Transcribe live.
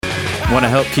Want to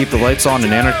help keep the lights on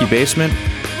in Anarchy Basement?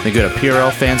 Then go to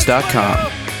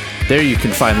PRLfans.com. There you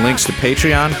can find links to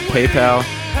Patreon, PayPal,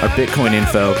 our Bitcoin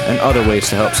info, and other ways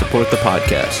to help support the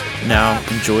podcast. Now,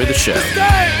 enjoy the show.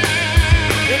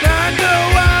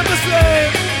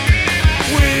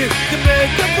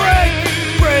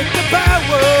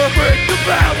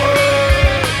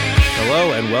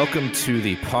 Hello and welcome to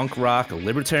the Punk Rock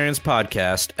Libertarians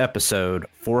Podcast, episode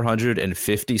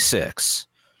 456.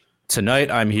 Tonight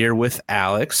I'm here with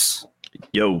Alex.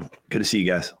 Yo, good to see you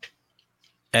guys.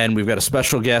 And we've got a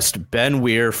special guest, Ben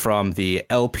Weir from the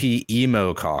LP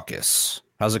Emo Caucus.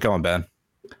 How's it going, Ben?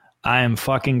 I am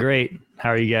fucking great. How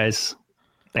are you guys?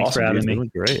 Thanks for having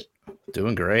me.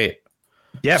 Doing great.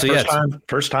 Yeah, so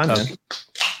first time. Man.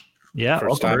 Yeah,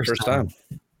 first time.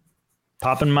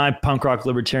 Popping my punk rock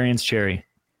libertarians cherry.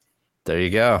 There you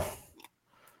go.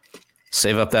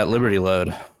 Save up that Liberty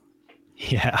load.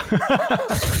 Yeah.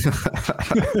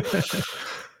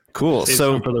 Cool. Save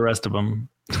so for the rest of them.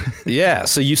 Yeah.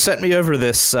 So you sent me over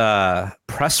this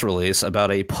press release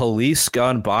about a police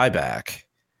gun buyback.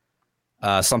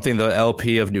 Something the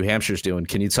LP of New Hampshire is doing.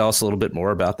 Can you tell us a little bit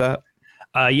more about that?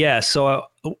 Yeah. So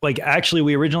actually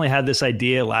we originally had this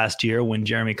idea last year when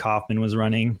Jeremy Kauffman was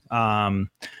running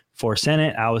for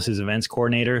Senate. I was his events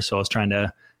coordinator. So I was trying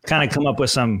to kind of come up with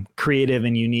some creative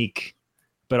and unique,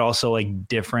 but also like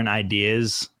different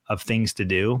ideas of things to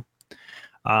do.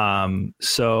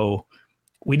 So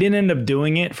we didn't end up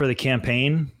doing it for the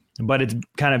campaign, but it's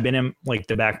kind of been in like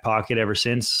the back pocket ever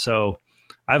since. So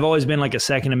I've always been like a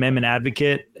Second Amendment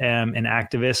advocate and an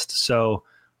activist. So,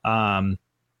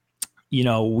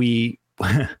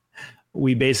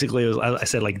 we basically, I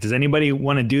said, like, does anybody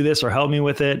want to do this or help me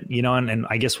with it? And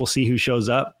I guess we'll see who shows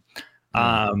up.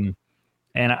 And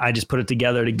I just put it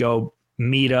together to go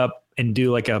meet up and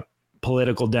do like a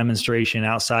political demonstration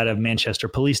outside of Manchester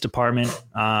Police Department,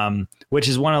 which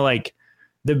is one of like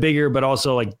the bigger, but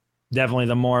also like definitely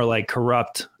the more like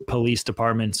corrupt police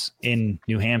departments in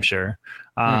New Hampshire.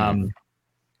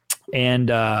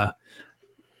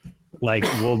 Like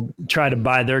we'll try to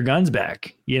buy their guns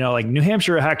back. Like New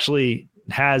Hampshire actually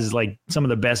has like some of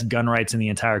the best gun rights in the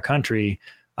entire country.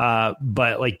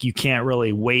 But like you can't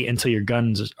really wait until your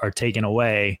guns are taken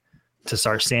away to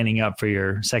start standing up for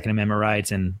your Second Amendment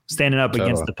rights and standing up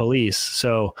against the police.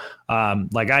 So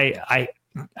like I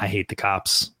hate the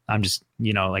cops. I'm just,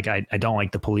 I don't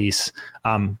like the police.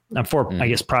 I'm for, I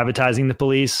guess, privatizing the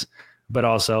police. But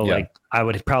also, like, I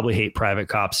would probably hate private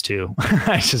cops too.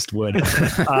 I just would.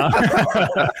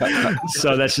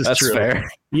 So that's true.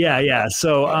 Fair. Yeah.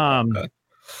 So,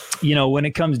 when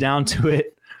it comes down to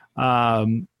it,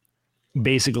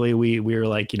 basically we were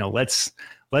like, let's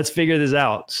figure this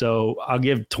out. So I'll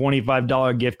give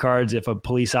 $25 gift cards if a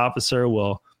police officer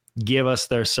will give us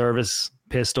their service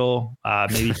pistol,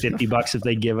 maybe $50 if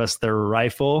they give us their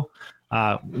rifle.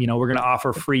 We're going to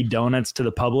offer free donuts to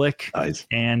the public. Nice.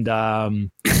 And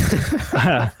and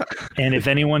if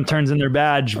anyone turns in their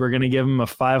badge, we're going to give them a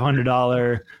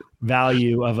 $500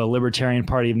 value of a Libertarian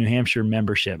Party of New Hampshire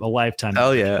membership, a lifetime.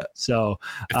 Oh yeah. So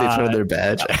if they turn their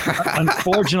badge,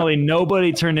 unfortunately,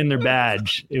 nobody turned in their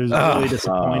badge. It was really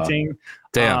disappointing.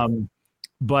 Damn.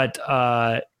 But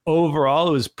overall,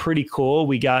 it was pretty cool.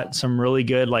 We got some really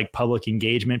good like public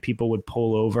engagement. People would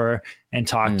pull over and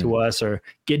talk to us or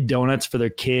get donuts for their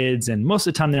kids. And most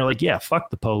of the time they're like, yeah, fuck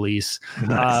the police.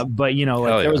 Nice. But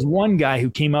there was one guy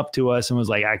who came up to us and was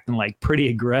like acting like pretty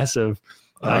aggressive.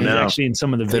 He's actually in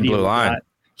some of the videos.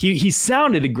 He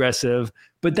sounded aggressive,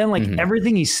 but then like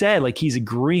everything he said, like he's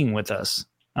agreeing with us.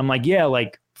 I'm like, yeah,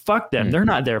 like fuck them. They're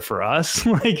not there for us.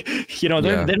 Like,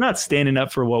 they're not standing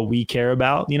up for what we care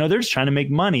about. They're just trying to make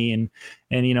money and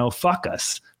fuck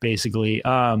us basically.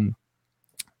 I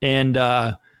don't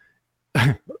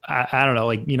know,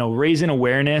 like, raising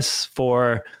awareness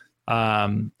for,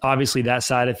 obviously that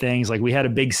side of things. Like we had a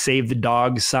big Save the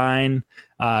Dogs sign,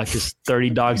 cause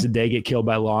 30 dogs a day get killed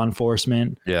by law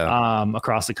enforcement,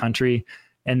 across the country.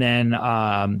 And then,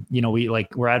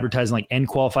 we're advertising like end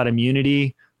qualified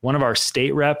immunity. One of our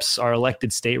state reps, our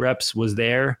elected state reps was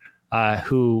there,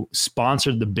 who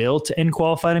sponsored the bill to end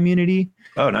qualified immunity.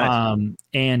 Oh, nice.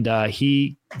 And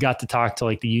he got to talk to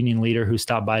like the union leader who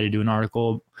stopped by to do an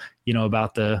article,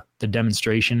 about the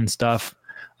demonstration and stuff.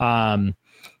 And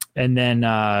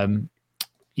then,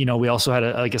 we also had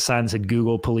a sign that said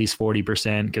Google police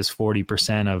 40%, because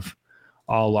 40% of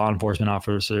all law enforcement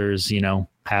officers,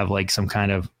 have like some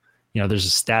kind of, there's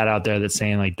a stat out there that's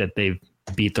saying like that they've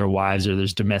beat their wives or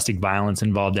there's domestic violence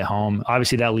involved at home.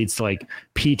 Obviously that leads to like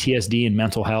PTSD and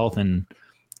mental health, and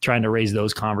trying to raise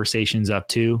those conversations up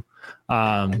too.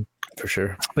 For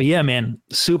sure. But yeah, man,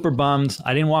 super bummed.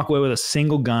 I didn't walk away with a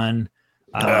single gun.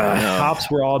 Cops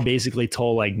were all basically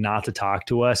told like not to talk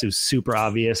to us. It was super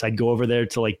obvious. I'd go over there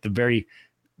to like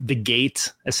the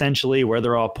gate essentially where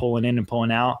they're all pulling in and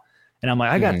pulling out. And I'm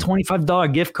like, I got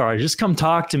 $25 gift cards. Just come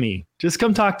talk to me.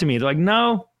 They're like,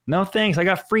 no, thanks. I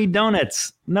got free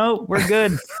donuts. No, we're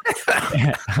good.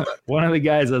 One of the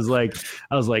guys, I was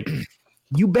like,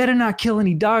 you better not kill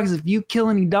any dogs. If you kill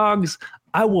any dogs,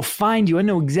 I will find you. I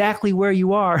know exactly where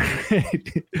you are.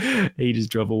 He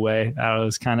just drove away. It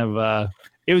was kind of,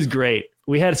 it was great.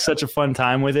 We had such a fun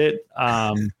time with it.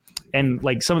 And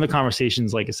like some of the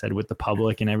conversations, like I said, with the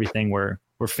public and everything were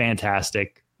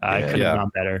fantastic. I could have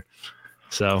gone better.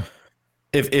 So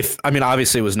if I mean,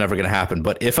 obviously it was never going to happen,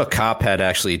 but if a cop had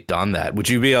actually done that,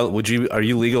 are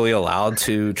you legally allowed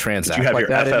to transact like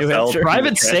that in New Hampshire?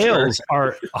 Private sales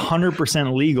are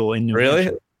 100% legal in New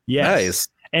Hampshire. Yes. Nice.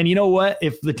 And you know what?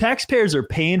 If the taxpayers are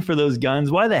paying for those guns,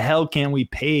 why the hell can't we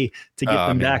pay to get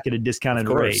them back at a discounted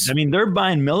rate? I mean, they're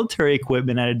buying military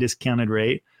equipment at a discounted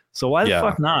rate. So why the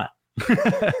fuck not?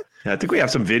 I think we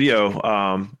have some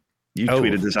video. You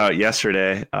tweeted this out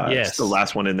yesterday. It's the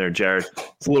last one in there, Jared.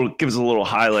 Give us a little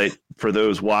highlight for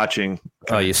those watching.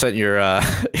 Oh, you sent your.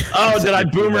 Did I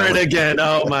boomer it again?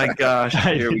 Oh my gosh!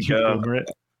 Here we go.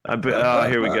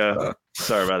 Here we go.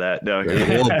 Sorry about that. No, a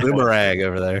little boomerang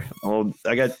over there.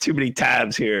 I got too many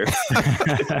tabs here.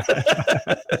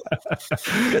 I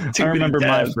remember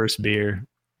my first beer.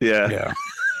 Yeah.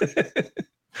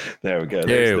 There we go.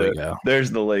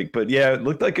 There's the link. But yeah, it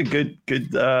looked like a good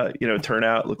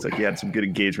turnout. Looks like you had some good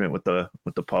engagement with the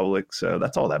public. So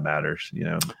that's all that matters,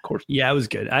 of course. Yeah, it was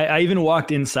good. I even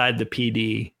walked inside the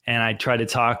PD and I tried to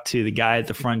talk to the guy at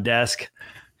the front desk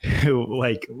who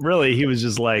he was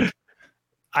just like,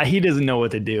 he doesn't know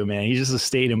what to do, man. He's just a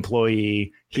state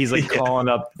employee. He's like calling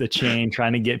up the chain,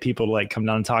 trying to get people to come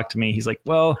down and talk to me. He's like,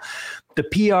 well, the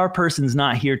PR person's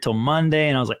not here till Monday.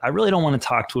 And I was like, I really don't want to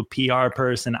talk to a PR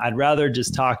person. I'd rather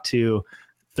just talk to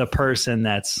the person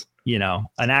that's, an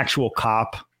actual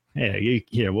cop.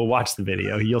 Yeah, we'll watch the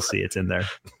video. You'll see it's in there.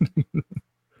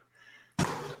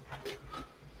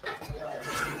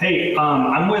 Hey,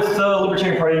 I'm with the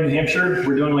Libertarian Party of New Hampshire.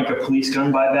 We're doing a police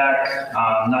gun buyback.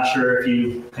 I'm not sure if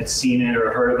you had seen it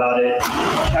or heard about it.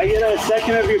 Can I get a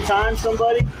second of your time,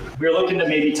 somebody? We were looking to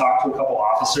maybe talk to a couple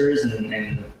officers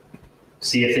and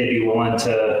see if they'd be willing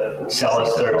to sell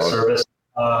us their service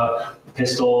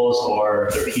pistols or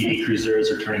their PD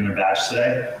cruisers returning their badge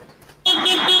today.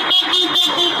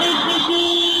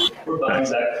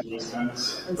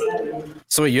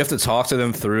 So you have to talk to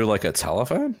them through a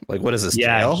telephone? What is this?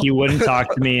 Yeah, jail? He wouldn't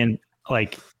talk to me and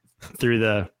through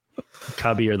the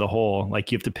cubby or the hole. You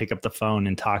have to pick up the phone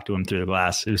and talk to him through the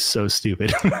glass. It was so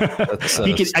stupid. That's so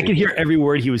stupid. I could hear every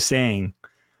word he was saying,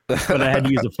 but I had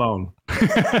to use the phone.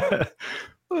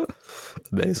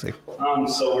 Amazing.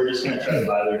 So we're just gonna try to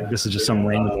buy their. This is just some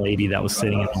random lady that was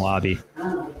sitting in the lobby.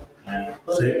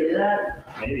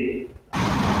 Maybe.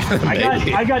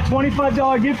 I got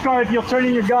 $25 gift card if you'll turn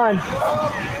in your gun.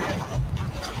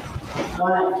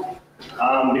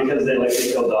 Because they like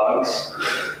to kill dogs.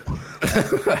 So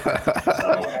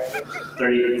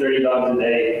 30 dogs a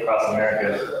day across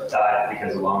America die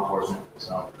because of law enforcement.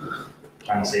 So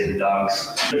trying to save the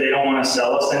dogs. But they don't want to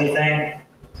sell us anything.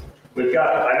 I've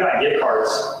got gift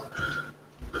cards.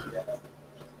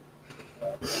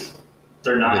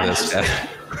 They're not interested.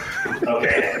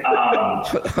 Okay.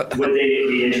 Would they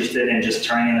be interested in just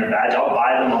turning in their badge? I'll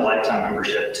buy them a lifetime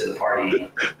membership to the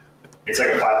party. It's a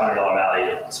 $500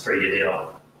 value. It's a pretty good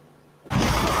deal.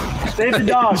 Save the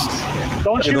dogs.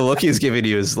 Don't you? The look he's giving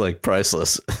you is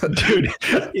priceless. Dude,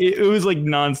 it was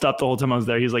nonstop the whole time I was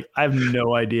there. He's like, I have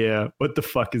no idea what the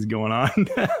fuck is going on.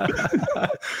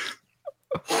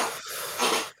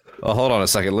 Oh, hold on a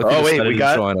second. Look, we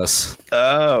got join us.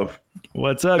 Oh,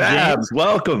 what's up, Babs? James?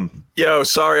 Welcome. Yo,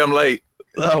 sorry I'm late.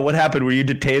 Oh, what happened? Were you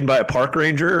detained by a park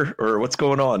ranger, or what's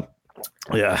going on?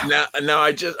 Yeah. No.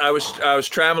 I was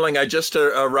traveling. I just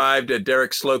arrived at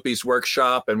Derek Slopey's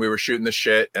workshop, and we were shooting the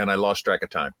shit, and I lost track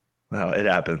of time. Well, it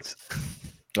happens.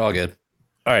 All good.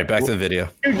 All right, back to the video.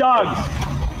 Shoot dogs.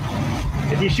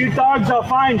 If you shoot dogs, I'll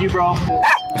find you, bro.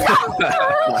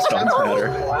 Dogs matter.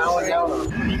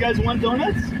 You guys want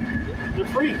donuts? They're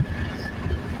free.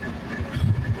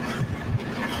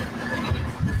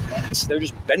 They're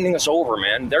just bending us over,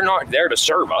 man. They're not there to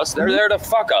serve us. They're there to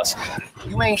fuck us.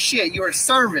 You ain't shit. You're a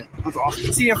servant.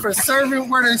 See, if a servant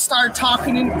were to start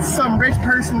talking to some rich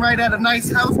person right at a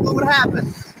nice house, what would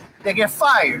happen? They get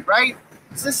fired, right?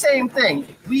 It's the same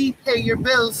thing. We pay your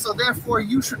bills, so therefore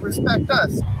you should respect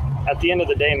us. at the end of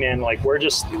the day, man, like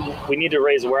we need to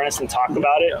raise awareness and talk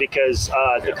about it because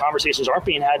the conversations aren't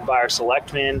being had by our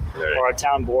selectmen or our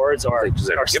town boards or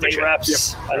our state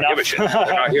reps. Enough.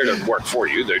 They're not here to work for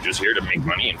you. They're just here to make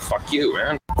money and fuck you,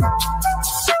 man.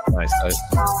 Nice.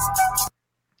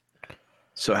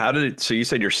 So so you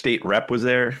said your state rep was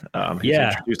there? He's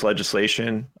introduced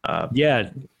legislation.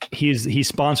 He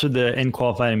sponsored the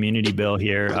unqualified immunity bill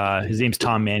here. His name's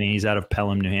Tom Manning. He's out of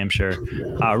Pelham, New Hampshire.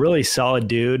 Really solid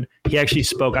dude. He actually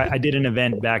spoke. I did an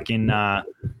event back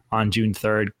on June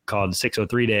 3rd called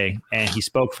 603 Day, and he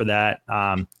spoke for that.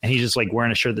 And he's just like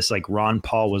wearing a shirt that's like Ron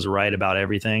Paul was right about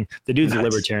everything. The dude's a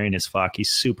libertarian as fuck.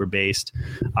 He's super based.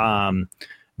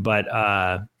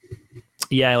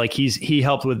 Yeah, like he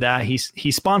helped with that. He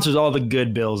sponsors all the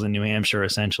good bills in New Hampshire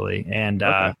essentially, and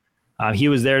he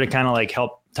was there to kind of like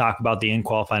help talk about the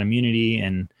unqualified immunity.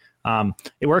 And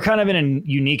we're kind of in a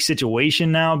unique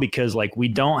situation now because like we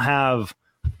don't have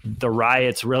the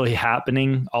riots really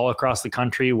happening all across the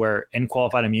country where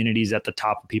unqualified immunity is at the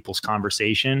top of people's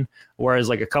conversation. Whereas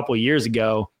like a couple of years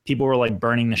ago, people were like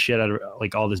burning the shit out of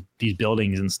like all these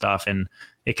buildings and stuff, and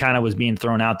it kind of was being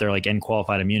thrown out there like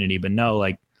unqualified immunity. But no,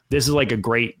 like. This is like a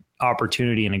great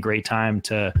opportunity and a great time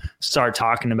to start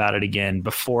talking about it again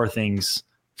before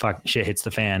shit hits the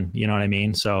fan. You know what I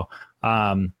mean? So,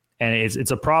 and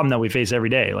it's a problem that we face every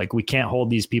day. Like we can't hold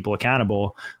these people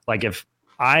accountable. Like if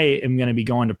I am going to be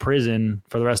going to prison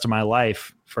for the rest of my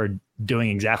life for doing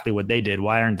exactly what they did,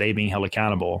 why aren't they being held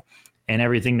accountable? And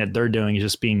everything that they're doing is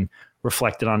just being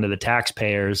reflected onto the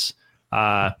taxpayers,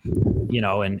 and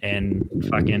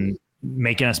fucking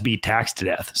making us be taxed to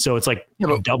death. So it's like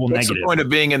double negative. What's the point of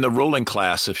being in the ruling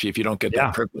class if you don't get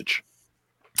that privilege?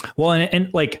 Well,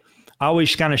 and like I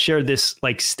always kind of share this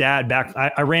like stat back.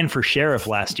 I ran for sheriff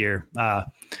last year.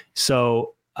 For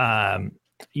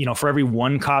every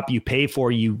one cop you pay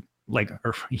for,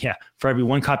 for every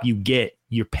one cop you get,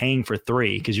 you're paying for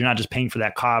 3 because you're not just paying for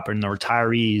that cop and the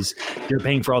retirees. You're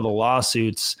paying for all the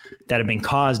lawsuits that have been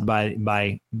caused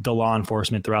by the law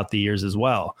enforcement throughout the years as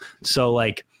well. So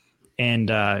like,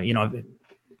 and, I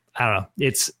don't know,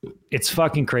 it's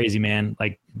fucking crazy, man.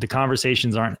 Like the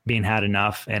conversations aren't being had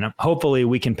enough. And hopefully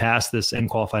we can pass this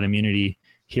unqualified immunity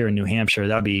here in New Hampshire.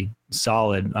 That'd be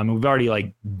solid. I mean, we've already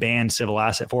like banned civil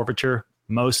asset forfeiture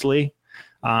mostly.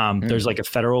 There's like a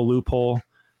federal loophole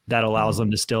that allows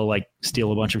them to still like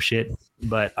steal a bunch of shit.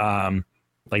 But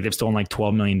like they've stolen like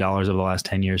 $12 million over the last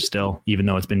 10 years still, even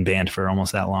though it's been banned for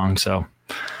almost that long. So,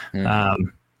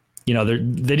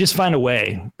 they just find a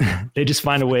way. They just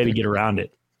find a way to get around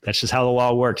it. That's just how the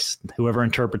law works. Whoever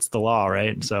interprets the law,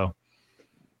 right? So,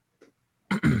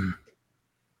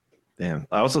 damn.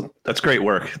 That's great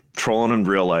work. Trolling in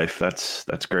real life. That's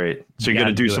great. So you're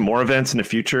gonna do some more events in the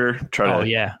future.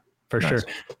 Yeah, for sure.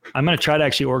 I'm gonna try to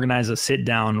actually organize a sit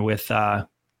down with the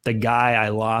guy I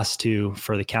lost to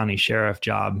for the county sheriff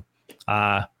job,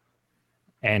 and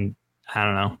I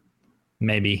don't know,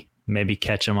 maybe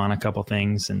catch him on a couple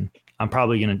things, and I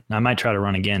might try to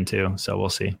run again too. So we'll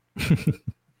see.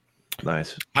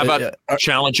 Nice. How about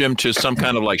challenge him to some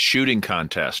kind of like shooting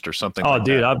contest or something? Oh,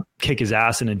 dude, I'll kick his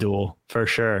ass in a duel for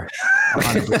sure.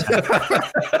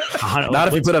 100%. Not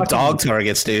if you put up dog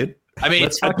targets, dude. I mean,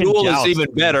 a duel is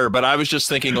even better, but I was just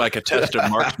thinking like a test of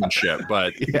marksmanship.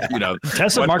 But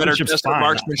test of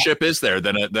marksmanship is there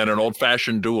than an old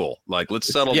fashioned duel? Like, let's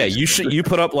settle. Yeah, you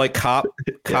put up like cop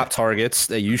targets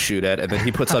that you shoot at, and then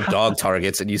he puts up dog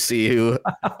targets, and you see who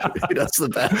does the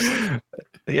best.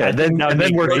 Yeah, and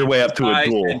then work your way up to a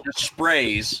duel. And just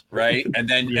sprays, right? And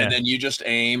then you just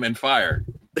aim and fire.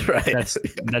 Right.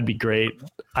 That'd be great.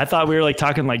 I thought we were like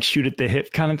talking like shoot at the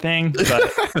hip kind of thing.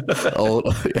 But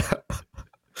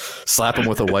slap him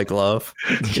with a white glove.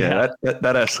 Yeah, that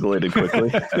escalated quickly.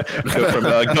 Go from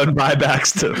gun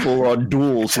buybacks to full on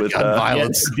duels with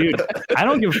violence. Yeah, dude, I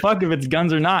don't give a fuck if it's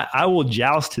guns or not. I will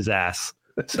joust his ass.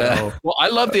 So well, I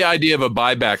love the idea of a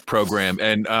buyback program,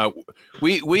 and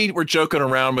we were joking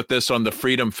around with this on the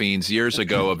Freedom Fiends years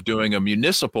ago of doing a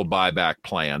municipal buyback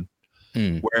plan.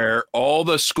 Where all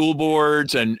the school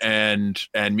boards and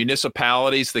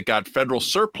municipalities that got federal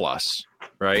surplus,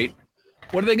 right?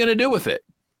 What are they going to do with it,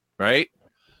 right?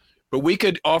 But we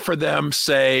could offer them,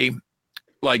 say,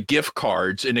 like gift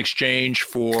cards in exchange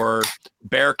for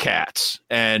Bearcats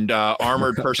and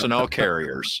armored personnel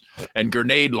carriers and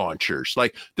grenade launchers.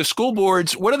 Like the school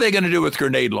boards, what are they going to do with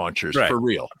grenade launchers for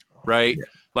real, right? Yeah.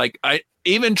 Like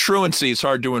even truancy is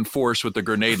hard to enforce with the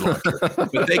grenade launcher,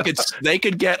 but they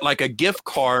could get like a gift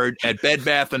card at Bed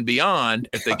Bath & Beyond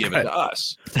if they give it to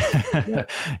us.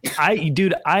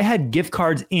 I had gift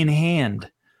cards in hand,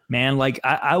 man. Like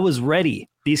I was ready.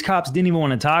 these cops didn't even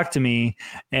want to talk to me.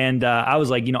 And I was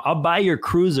like, I'll buy your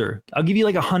cruiser. I'll give you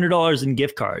like $100 in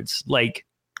gift cards. Like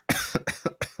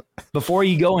before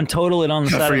you go and total it on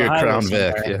the side of the highway. Crown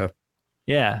Vic,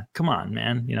 yeah. Come on,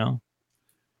 man.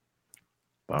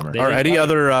 Bummer. Are any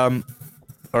other,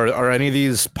 are any of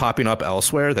these popping up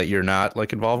elsewhere that you're not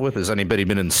like involved with? Has anybody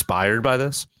been inspired by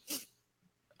this?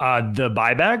 The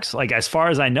buybacks, like as far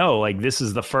as I know, like this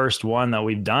is the first one that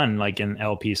we've done like in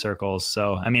LP circles.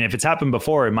 So, I mean, if it's happened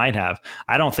before, it might have.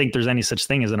 I don't think there's any such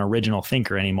thing as an original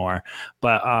thinker anymore,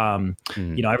 but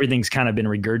everything's kind of been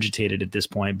regurgitated at this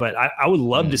point. But I would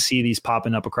love to see these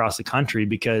popping up across the country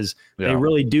because they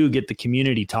really do get the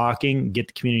community talking, get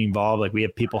the community involved. Like we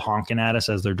have people honking at us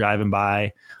as they're driving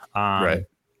by. Right.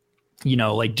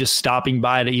 Like just stopping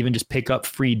by to even just pick up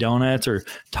free donuts or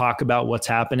talk about what's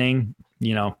happening.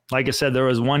 Like I said, there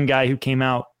was one guy who came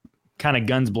out kind of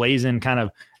guns blazing, kind of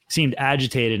seemed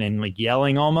agitated and like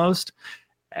yelling almost.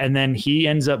 And then he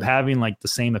ends up having like the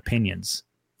same opinions.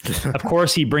 Of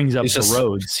course, he brings up the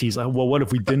roads. He's like, well, what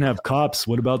if we didn't have cops?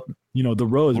 What about, the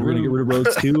roads? We're going to get rid of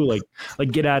roads too.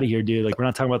 Like get out of here, dude. Like we're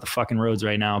not talking about the fucking roads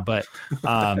right now, but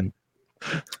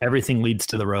everything leads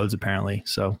to the roads apparently.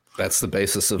 So that's the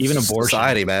basis of even abortion.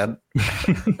 Society, man.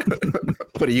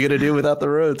 What are you going to do without the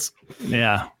roads?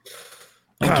 Yeah.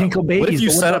 I can't go babies. What if you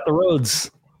set up the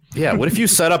roads? Yeah. What if you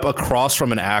set up across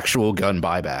from an actual gun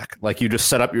buyback? Like you just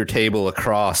set up your table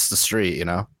across the street,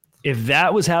 If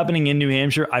that was happening in New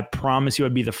Hampshire, I promise you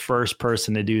I'd be the first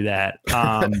person to do that.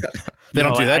 They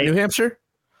don't do that in New Hampshire?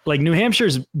 Like New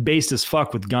Hampshire's based as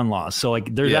fuck with gun laws. So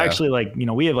like there's actually like,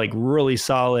 we have like really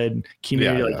solid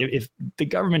community. Like if the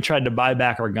government tried to buy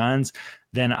back our guns,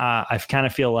 then I kind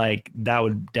of feel like that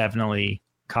would definitely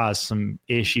cause some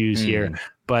issues here.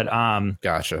 But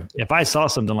gotcha. If I saw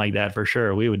something like that, for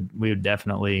sure, we would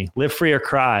definitely live free or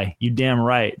cry. You damn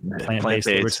right, plant-based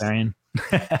libertarian.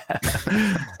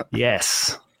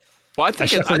 Yes. Well, I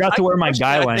think I forgot to wear my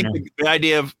guy liner. I think the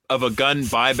idea of a gun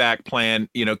buyback plan,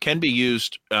 can be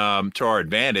used to our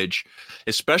advantage,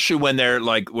 especially when they're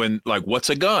what's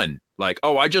a gun? Like,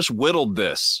 oh, I just whittled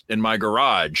this in my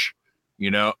garage,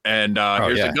 and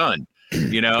here's a gun.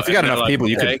 If you got enough people,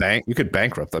 you could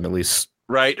bankrupt them at least.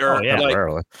 Right. Or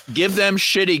give them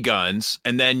shitty guns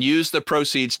and then use the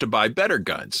proceeds to buy better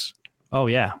guns. Oh,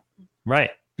 yeah.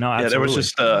 Right. No, absolutely. There was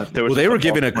just they were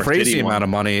giving a crazy amount of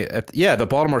money the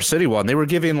Baltimore City one. They were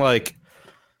giving like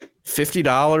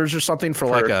 $50 or something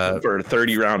for a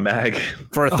 30 round mag.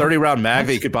 For a 30 round mag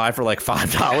that you could buy for like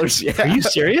 $5. Yeah. Are you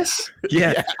serious?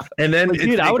 Yeah. And then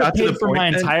dude, I would have paid for my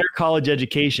entire college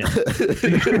education.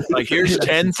 Like here's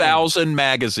 10,000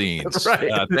 magazines.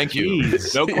 Right. Thank you.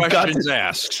 Jeez. No questions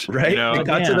asked. Right. It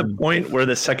got to the point where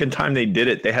the second time they did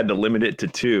it, they had to limit it to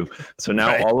 2. So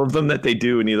now all of them that they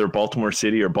do in either Baltimore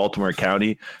City or Baltimore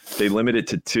County, they limit it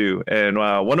to 2. And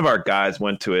one of our guys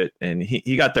went to it and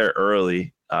he got there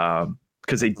early.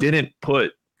 Because they didn't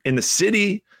put in the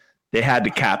city, they had to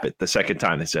cap it the second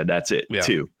time. They said, that's it,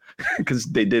 2. Because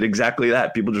they did exactly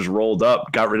that. People just rolled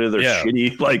up, got rid of their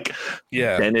shitty,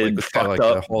 dented, fucked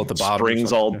up hole at the bottom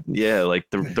springs, like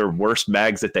their worst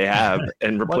mags that they have,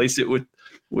 and replace it with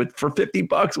for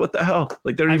 $50. What the hell?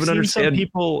 Like they don't even understand. Some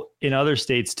people in other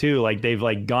states too, like they've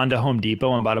like gone to Home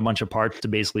Depot and bought a bunch of parts to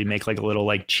basically make like a little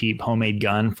like cheap homemade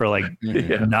gun for like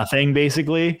nothing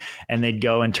basically, and they'd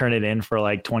go and turn it in for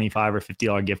like $25 or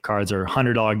 $50 gift cards or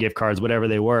 $100 gift cards, whatever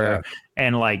they were,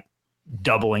 and like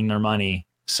doubling their money.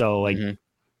 So like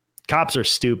cops are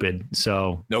stupid.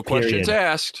 So no questions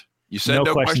asked. You said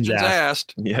no questions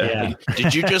asked. Yeah.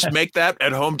 Did you just make that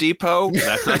at Home Depot?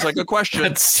 That sounds like a question.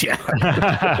 It's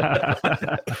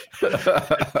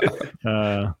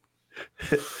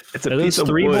a piece of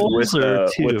wood with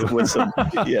some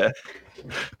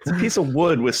It's a piece of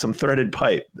wood with some threaded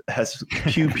pipe. It has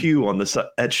pew pew on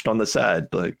the etched on the side.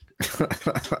 Like,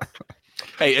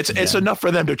 hey, it's enough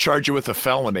for them to charge you with a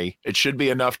felony. It should be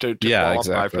enough to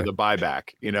qualify for the buyback.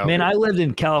 Man, I lived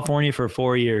in California for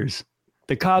 4 years.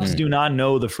 The cops do not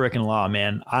know the frickin' law,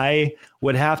 man. I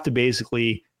would have to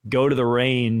basically go to the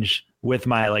range with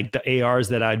my like the ARs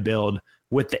that I'd build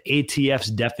with the ATF's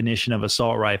definition of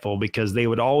assault rifle, because they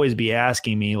would always be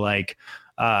asking me like,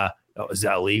 is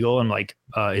that legal? I'm like,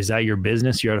 is that your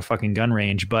business? You're at a fucking gun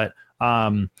range. But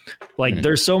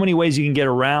there's so many ways you can get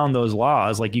around those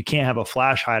laws. Like you can't have a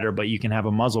flash hider, but you can have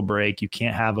a muzzle brake. You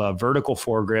can't have a vertical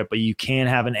foregrip, but you can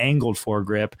have an angled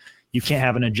foregrip. You can't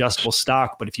have an adjustable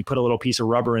stock, but if you put a little piece of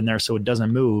rubber in there so it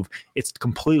doesn't move, it's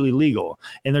completely legal.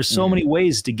 And there's so many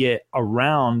ways to get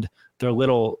around their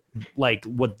little, like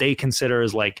what they consider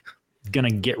is like going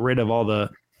to get rid of all the,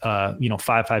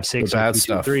 5.56 or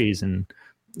 223s and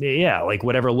like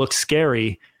whatever looks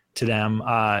scary. to them.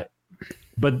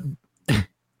 But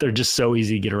they're just so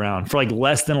easy to get around. For like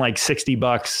less than like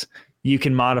 $60, you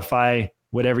can modify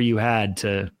whatever you had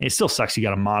to. It still sucks. You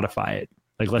got to modify it.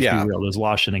 Like, let's be real. Those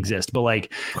laws shouldn't exist. But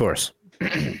like, of course.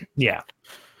 Yeah.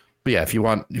 But yeah, if you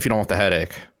don't want the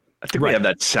headache. I think we have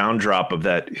that sound drop of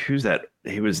that. Who's that?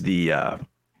 He was the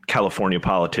California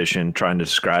politician trying to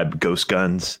describe ghost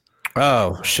guns.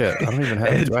 Oh shit! I don't even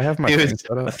have. Do I have my? It was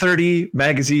a 30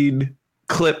 magazine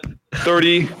clip.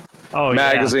 30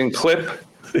 magazine clip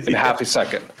in half a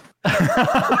second.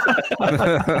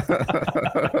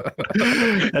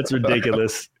 That's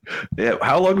ridiculous. Yeah.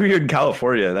 How long were you in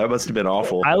California? That must have been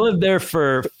awful. I lived there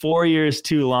for 4 years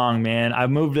too long, man. I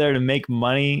moved there to make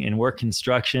money and work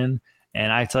construction.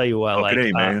 And I tell you what,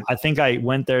 I think I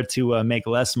went there to make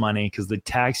less money because they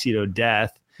tax you to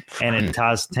death, and it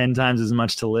costs 10 times as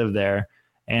much to live there.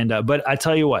 And but I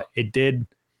tell you what, it did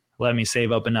let me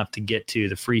save up enough to get to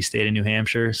the free state of New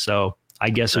Hampshire. So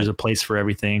I guess there's a place for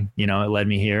everything. You know, it led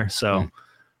me here. So,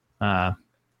 but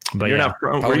you're not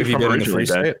from, where have you been in the free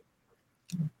state?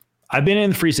 I've been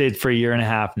in the free state for a year and a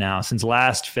half now, since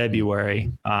last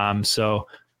February. And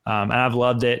I've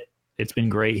loved it. It's been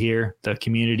great here. The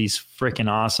community's freaking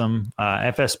awesome.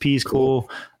 FSP is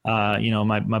cool.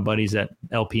 My buddies at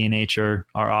LP&H are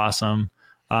awesome.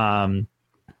 We're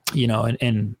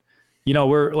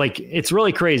like, it's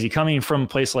really crazy coming from a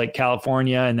place like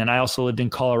California. And then I also lived in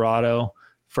Colorado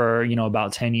for,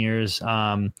 about 10 years,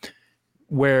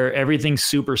 where everything's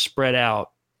super spread out,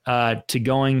 to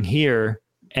going here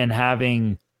and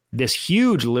having this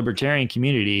huge libertarian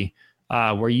community,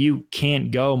 where you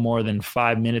can't go more than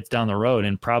 5 minutes down the road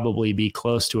and probably be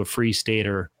close to a free state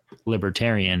or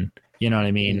libertarian. You know what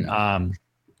I mean?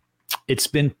 It's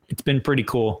been pretty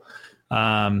cool.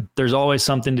 There's always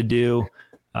something to do.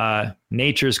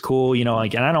 Nature's cool, and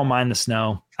I don't mind the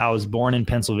snow. I was born in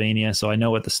Pennsylvania, so I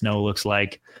know what the snow looks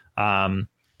like. I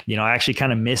actually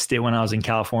kind of missed it when I was in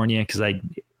California because it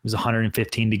was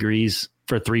 115 degrees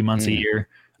for 3 months a year.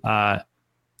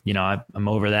 I'm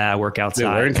over that. I work outside.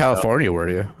 Dude, where in California were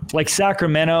you? Like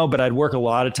Sacramento, but I'd work a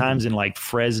lot of times in like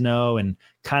Fresno and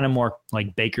kind of more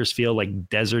like Bakersfield, like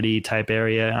deserty type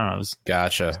area. I don't know. It was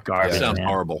gotcha. Garbage, that sounds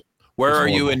horrible. Where are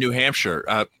you in New Hampshire?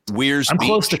 Weirs Beach? I'm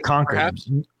close to Concord. Perhaps?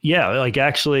 Yeah, like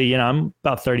actually, I'm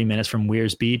about 30 minutes from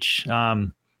Weirs Beach.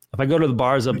 If I go to the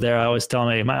bars up there, I always tell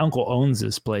them, hey, my uncle owns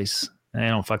this place. And they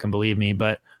don't fucking believe me,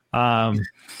 but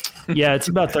yeah, it's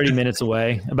about 30 minutes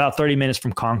away, about 30 minutes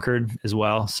from Concord as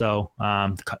well. So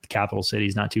the capital city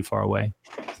is not too far away.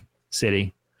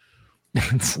 City.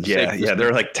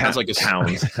 They're like sounds like a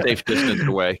towns. Safe distance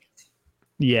away.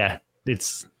 Yeah,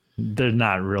 they're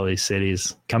not really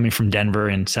cities. Coming from Denver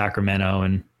and Sacramento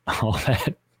and all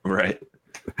that. Right.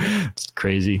 It's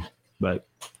crazy, but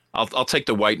I'll take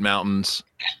the White Mountains,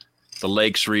 the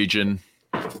Lakes region.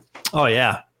 Oh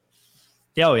yeah.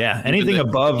 Oh yeah. Anything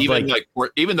above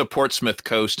even the Portsmouth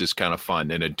coast is kind of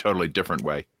fun in a totally different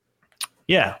way.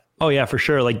 Yeah. Oh yeah, for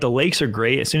sure. Like the lakes are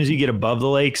great. As soon as you get above the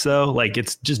lakes though, like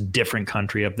it's just different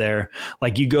country up there.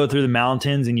 Like you go through the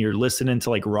mountains and you're listening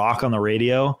to like rock on the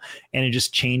radio and it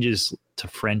just changes to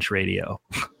French radio.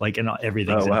 Like, and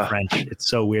everything's in French. It's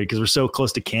so weird because we're so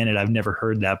close to Canada. I've never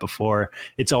heard that before.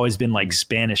 It's always been like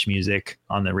Spanish music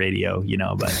on the radio,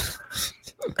 but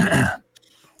a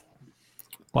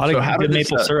lot of good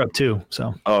maple syrup too.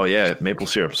 So. Oh yeah. Maple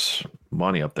syrup's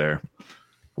money up there.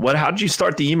 How did you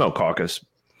start the emo caucus?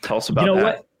 Tell us about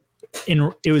that.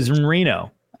 What? It was in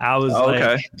Reno. I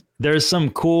was there's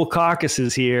some cool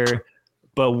caucuses here,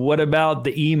 but what about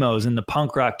the emos and the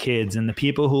punk rock kids and the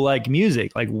people who like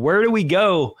music? Like, where do we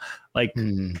go? Like,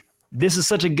 this is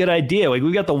such a good idea. Like,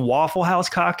 we got the Waffle House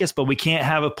caucus, but we can't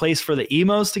have a place for the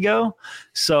emos to go.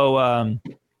 So I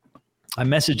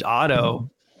messaged Otto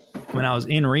when I was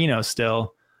in Reno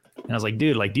still, and I was like,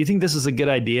 dude, like, do you think this is a good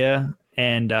idea?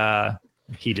 And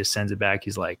he just sends it back.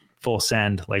 He's like, full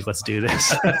send, like, let's do this.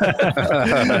 So,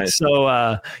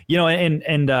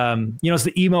 it's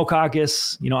the emo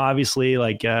caucus, obviously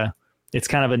like, it's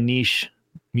kind of a niche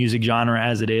music genre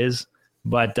as it is,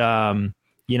 but,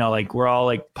 like we're all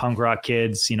like punk rock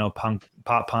kids,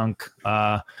 pop punk, there's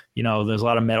a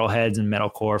lot of metalheads and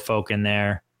metalcore folk in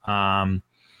there. I'm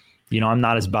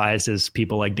not as biased as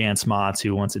people like Dan Smots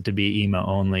who wants it to be emo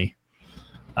only.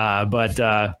 But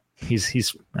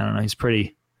he's, I don't know, he's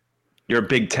pretty. You're a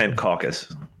big tent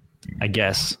caucus, I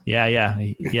guess.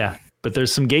 Yeah. But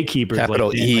there's some gatekeepers. Capital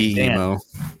like E emo.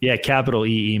 Yeah, capital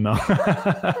E emo.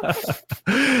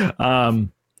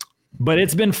 But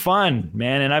it's been fun,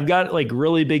 man. And I've got like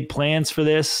really big plans for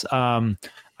this. I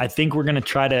think we're going to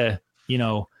try to,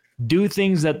 do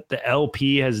things that the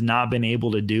LP has not been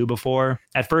able to do before.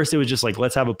 At first it was just like,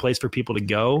 let's have a place for people to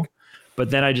go. But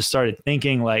then I just started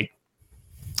thinking like,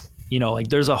 you know, like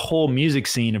there's a whole music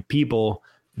scene of people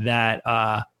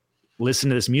that listen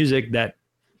to this music that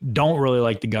don't really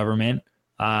like the government,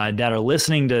 that are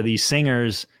listening to these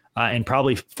singers and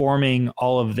probably forming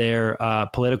all of their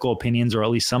political opinions, or at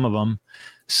least some of them.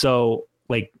 So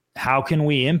like, how can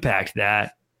we impact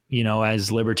that, you know,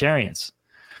 as libertarians?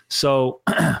 So,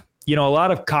 you know, a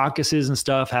lot of caucuses and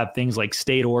stuff have things like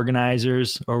state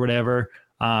organizers or whatever.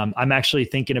 I'm actually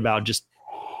thinking about just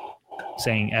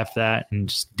saying F that and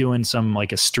just doing some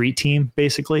like a street team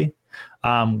basically,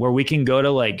 where we can go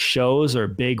to like shows or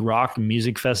big rock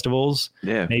music festivals,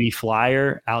 maybe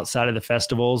flyer outside of the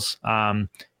festivals, and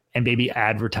maybe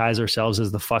advertise ourselves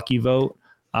as the fuck you vote.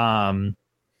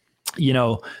 You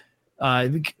know,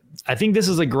 I think this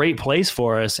is a great place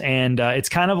for us. And it's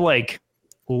kind of like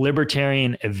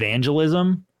libertarian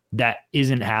evangelism that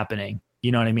isn't happening.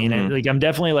 You know what I mean? And, like, I'm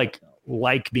definitely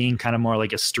like being kind of more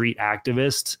like a street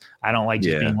activist. I don't like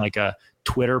just being like a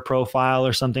Twitter profile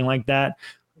or something like that.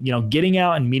 You know, getting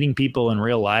out and meeting people in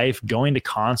real life, going to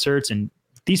concerts, and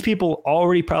these people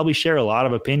already probably share a lot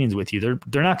of opinions with you.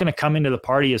 They're not going to come into the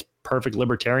party as perfect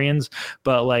libertarians,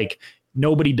 but like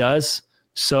nobody does.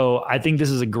 So I think this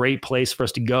is a great place for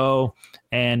us to go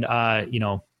and, you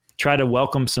know, try to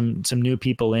welcome some new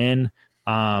people in,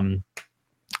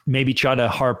 maybe try to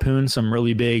harpoon some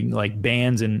really big like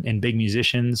bands and big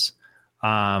musicians.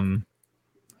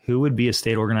 Who would be a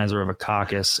state organizer of a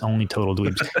caucus? Only total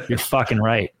dweebs. You're fucking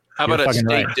right. How about a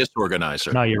state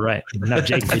disorganizer? No, you're right. No,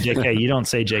 JK, you don't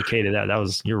say JK to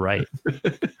that. You're right.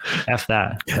 F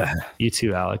that. You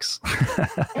too, Alex.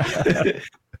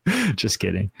 Just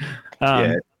kidding.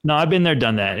 No, I've been there,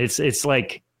 done that. It's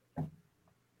like,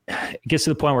 it gets to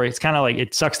the point where it's kind of like,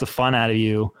 it sucks the fun out of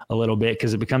you a little bit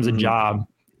because it becomes a job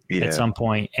at some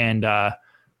point. And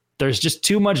there's just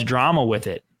too much drama with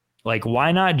it. Like,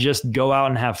 why not just go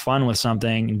out and have fun with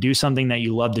something and do something that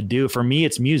you love to do? For me,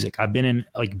 it's music. I've been in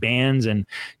like bands and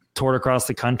toured across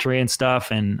the country and stuff.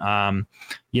 And,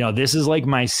 you know, this is like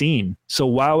my scene. So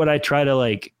why would I try to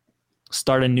like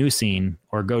start a new scene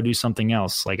or go do something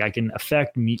else? Like, I can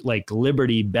affect like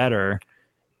liberty better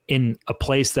in a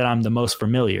place that I'm the most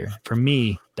familiar. For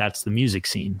me, that's the music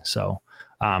scene. So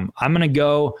I'm going to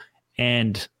go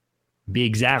and be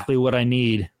exactly what I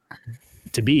need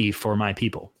to be for my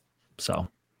people. So,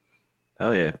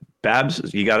 oh yeah,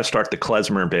 Babs, you got to start the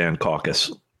Klezmer band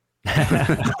caucus.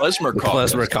 Klezmer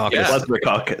caucus.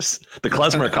 The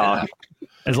Klezmer caucus.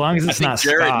 As long as it's not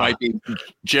Jared ska. might be.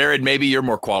 Jared, maybe you're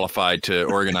more qualified to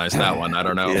organize that one. I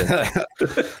don't know.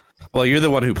 Well, you're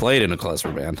the one who played in a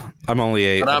klezmer band. I'm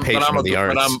only a patron of the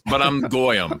arts. But I'm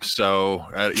goyim, so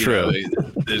true.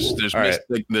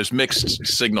 There's mixed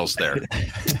signals there.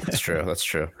 That's true.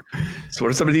 So, what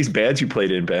are some of these bands you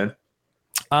played in, Ben?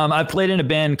 I played in a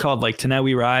band called like Tonight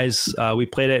We Rise. We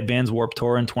played at Vans Warped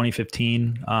Tour in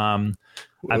 2015. I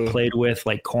played with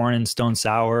like Korn and Stone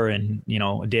Sour and, you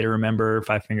know, A Day to Remember,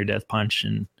 Five Finger Death Punch,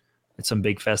 and at some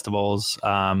big festivals.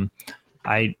 That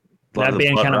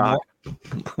band kind of,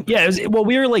 yeah,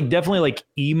 we were like definitely like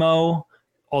emo,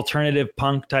 alternative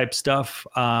punk type stuff.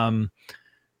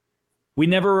 We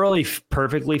never really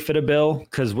perfectly fit a bill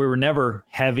because we were never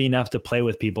heavy enough to play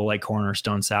with people like Korn or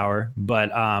Stone Sour,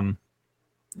 but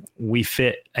we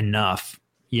fit enough,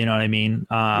 you know what I mean?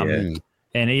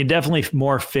 And it definitely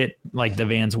more fit like the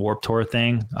Vans Warped Tour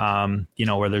thing, you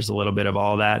know, where there's a little bit of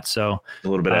all that. So a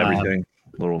little bit of everything,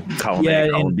 a little column A,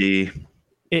 column B.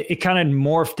 It kind of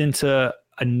morphed into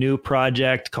a new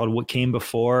project called What Came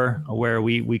Before, where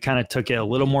we kind of took it a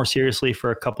little more seriously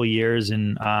for a couple of years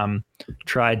and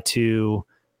tried to,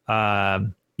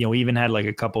 you know, we even had like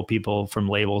a couple people from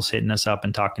labels hitting us up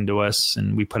and talking to us,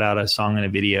 and we put out a song and a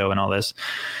video and all this.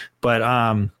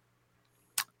 But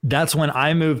that's when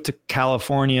I moved to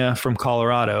California from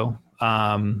Colorado,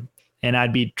 and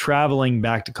I'd be traveling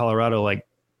back to Colorado like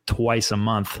twice a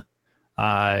month,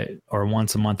 or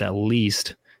once a month at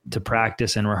least, to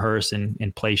practice and rehearse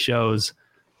and play shows.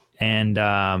 And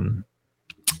and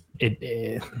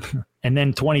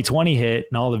then 2020 hit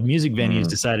and all the music venues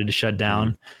decided to shut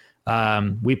down.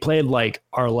 We played like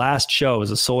our last show was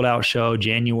a sold out show,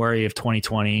 January of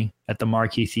 2020 at the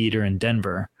Marquee Theater in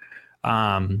Denver.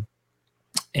 And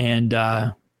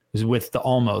it was with the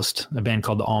Almost, a band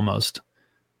called the Almost.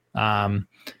 And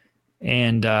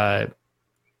then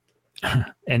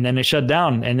it shut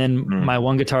down. And then my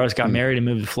one guitarist got married and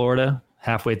moved to Florida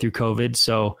halfway through COVID.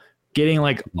 So getting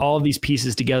like all of these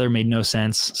pieces together made no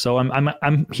sense. So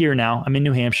I'm here now. I'm in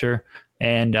New Hampshire,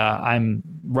 and I'm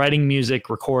writing music,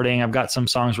 recording. I've got some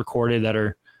songs recorded that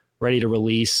are ready to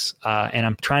release. And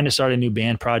I'm trying to start a new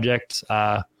band project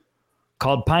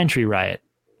called Pine Tree Riot.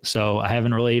 So I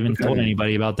haven't really even told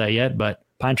anybody about that yet, but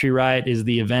Pine Tree Riot is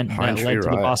the event that led to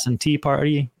the Boston Tea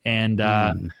Party. And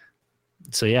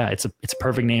so, yeah, it's a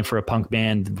perfect name for a punk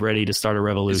band ready to start a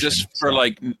revolution. Is this for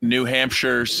like New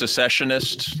Hampshire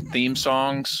secessionist theme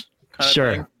songs?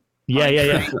 Sure.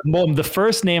 Yeah. Well, the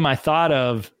first name I thought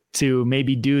of to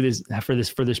maybe do this for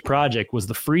this project was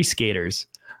the Free Skaters,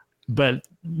 but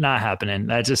not happening.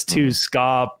 That's just too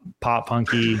ska, pop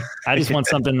punky. I just want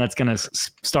something that's going to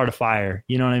start a fire.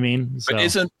 You know what I mean? So.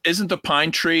 But isn't the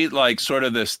pine tree like sort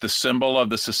of the symbol of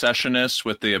the secessionists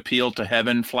with the Appeal to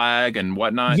Heaven flag and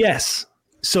whatnot? Yes.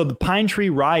 So the Pine Tree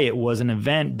Riot was an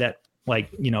event that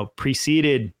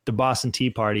preceded the Boston Tea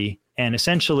Party, and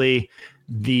essentially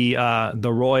the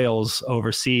royals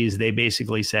overseas, they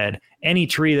basically said any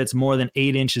tree that's more than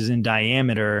 8 inches in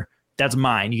diameter, that's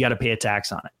mine. You got to pay a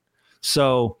tax on it.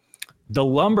 So the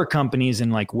lumber companies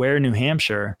in like Ware, New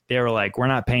Hampshire, they were like, we're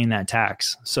not paying that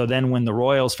tax. So then when the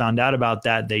royals found out about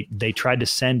that, they tried to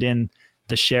send in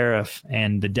the sheriff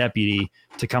and the deputy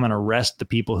to come and arrest the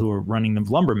people who were running the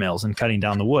lumber mills and cutting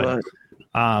down the wood.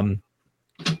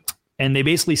 And they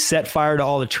basically set fire to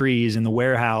all the trees in the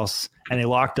warehouse, and they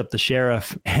locked up the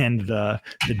sheriff and the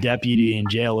deputy in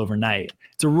jail overnight.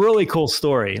 It's a really cool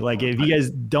story. Like, if you guys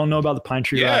don't know about the Pine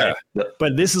Tree Riot,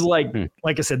 but this is like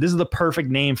I said, this is the perfect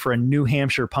name for a New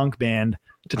Hampshire punk band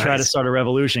to try to start a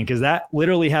revolution, because that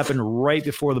literally happened right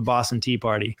before the Boston Tea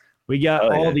Party. We got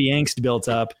the angst built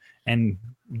up and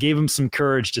gave them some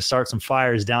courage to start some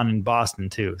fires down in Boston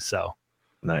too. So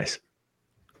nice.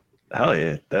 Hell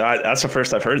yeah. That's the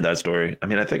first I've heard that story. I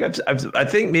mean, I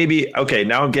think maybe, okay,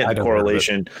 now I'm getting a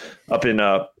correlation up in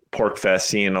Pork Fest,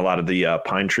 seeing a lot of the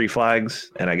pine tree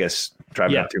flags, and I guess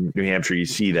driving up through New Hampshire, you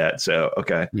see that. So,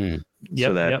 okay.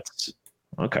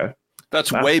 Okay.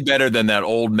 That's way better than that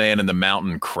old man in the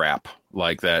mountain crap.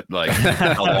 Like that, like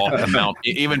fell off the mountain.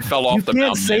 It even fell off the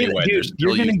mountain anyway. Dude,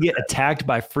 you're going to get attacked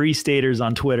by free staters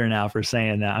on Twitter now for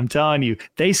saying that. I'm telling you,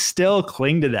 they still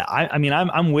cling to that. I mean,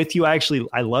 I'm with you. I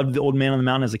loved the old man on the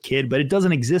mountain as a kid, but it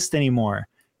doesn't exist anymore.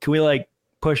 Can we like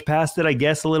push past it, I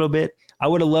guess, a little bit? I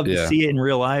would have loved to see it in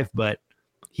real life, but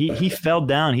he fell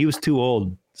down. He was too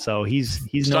old. So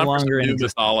he's no longer in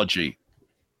mythology.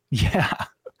 Yeah.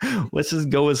 Let's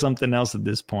just go with something else at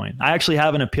this point. I actually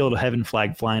have an Appeal to Heaven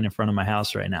flag flying in front of my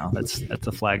house right now. That's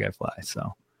the flag I fly.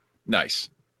 So nice.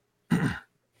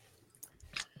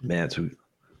 Man, so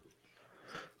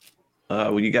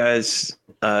will you guys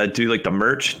do like the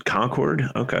merch Concord?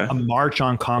 Okay. A march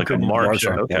on Concord. Like a march.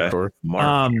 Okay.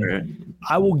 March.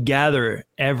 I will gather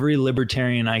every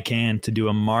libertarian I can to do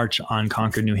a march on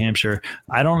Concord, New Hampshire.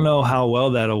 I don't know how well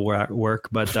that'll work,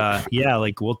 but yeah,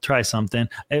 like we'll try something.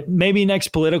 Maybe next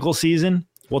political season,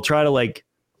 we'll try to like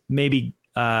maybe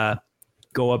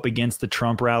go up against the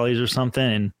Trump rallies or something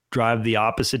and drive the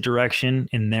opposite direction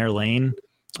in their lane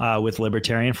with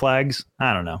libertarian flags.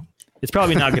 I don't know. It's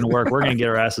probably not going to work. We're going to get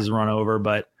our asses run over,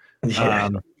 but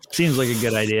seems like a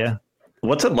good idea.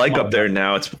 What's it like up there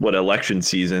now? It's election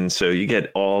season, so you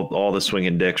get all the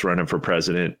swinging dicks running for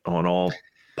president on all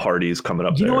parties coming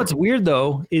up. You know what's weird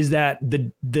though is that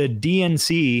the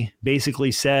DNC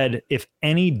basically said if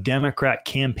any Democrat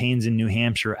campaigns in New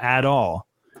Hampshire at all,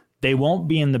 they won't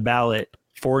be in the ballot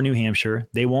for New Hampshire.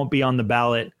 They won't be on the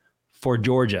ballot for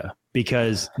Georgia,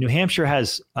 because New Hampshire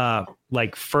has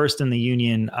like first in the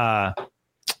union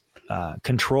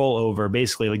control over,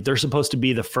 basically, like they're supposed to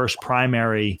be the first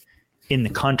primary in the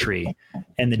country,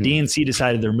 and the DNC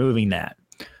decided they're moving that.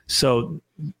 So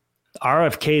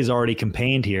RFK is already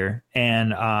campaigned here,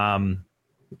 and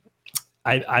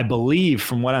I believe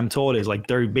from what I'm told is like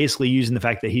they're basically using the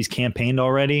fact that he's campaigned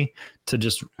already to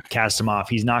just cast him off.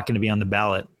 He's not going to be on the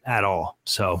ballot at all.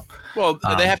 So, well,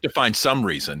 they have to find some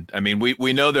reason. I mean,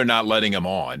 we know they're not letting him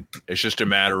on. It's just a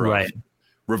matter of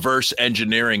reverse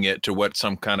engineering it to what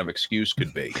some kind of excuse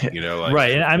could be, you know? Like,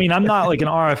 right. And I mean, I'm not like an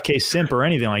RFK simp or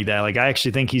anything like that. Like, I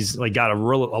actually think he's like got a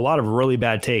lot of really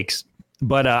bad takes,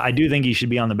 but I do think he should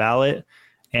be on the ballot.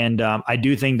 And I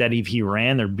do think that if he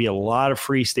ran, there'd be a lot of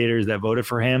free staters that voted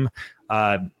for him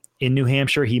in New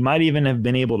Hampshire. He might even have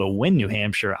been able to win New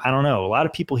Hampshire. I don't know. A lot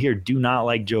of people here do not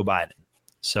like Joe Biden.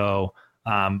 So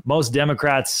most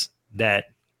Democrats that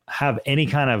have any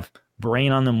kind of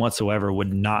brain on them whatsoever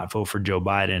would not vote for Joe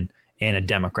Biden in a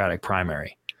Democratic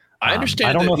primary. I understand.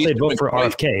 I don't know if they'd vote for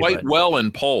RFK. Quite well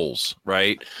in polls,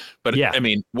 right? But yeah. I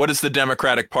mean, what does the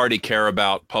Democratic Party care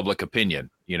about public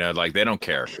opinion? You know, like they don't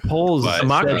care. Polls said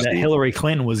that Hillary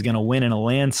Clinton was going to win in a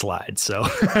landslide. So,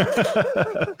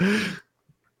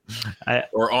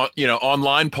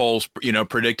 online polls,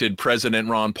 predicted President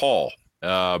Ron Paul.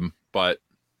 but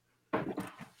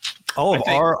all of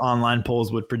our online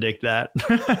polls would predict that.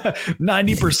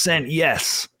 90%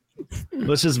 yes.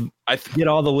 Let's just get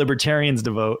all the libertarians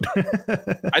to vote.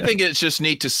 I think it's just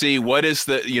neat to see what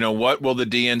will the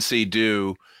DNC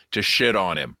do to shit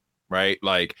on him, right?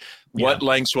 Like what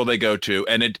lengths will they go to?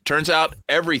 And it turns out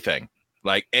everything,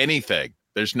 like anything.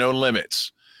 There's no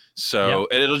limits. So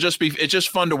it's just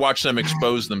fun to watch them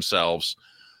expose themselves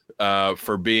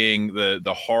for being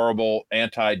the horrible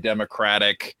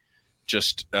anti-democratic,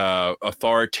 just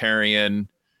authoritarian.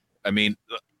 I mean,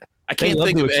 I can't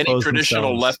think of any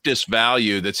traditional leftist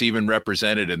value that's even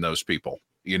represented in those people.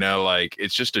 Like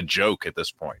it's just a joke at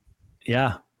this point.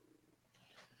 Yeah.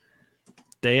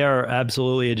 They are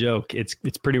absolutely a joke. It's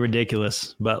pretty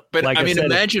ridiculous. But like I mean,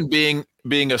 imagine being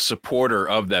a supporter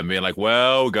of them, being like,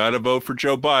 well, we got to vote for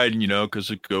Joe Biden, because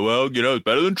it's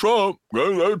better than Trump.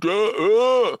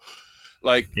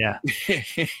 Like, yeah,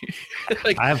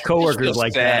 like, I have coworkers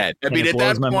like that. I mean, at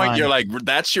that point, you're like,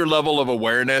 that's your level of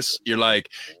awareness. You're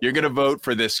like, you're going to vote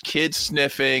for this kid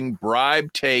sniffing,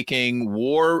 bribe taking,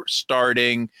 war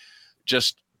starting,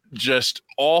 just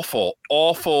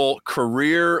awful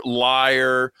career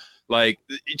liar. Like,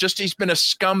 he's been a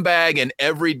scumbag in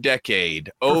every decade,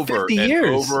 over and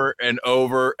over and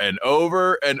over and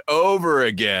over and over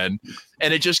again.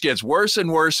 And it just gets worse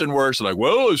and worse and worse. Like,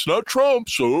 well, it's not Trump,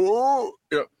 so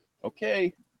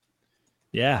okay.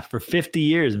 Yeah, for 50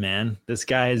 years, man, this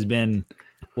guy has been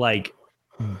like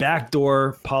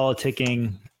backdoor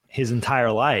politicking his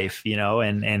entire life,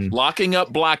 and locking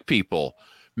up black people.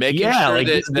 Making sure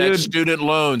that student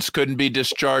loans couldn't be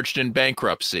discharged in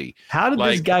bankruptcy. How did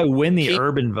this guy win the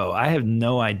urban vote? I have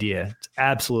no idea. It's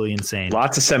absolutely insane.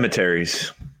 Lots of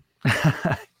cemeteries.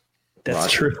 That's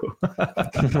true.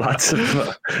 Lots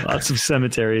of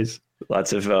cemeteries.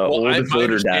 Lots of old my voter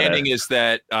understanding data. Is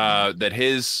that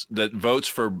that votes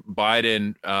for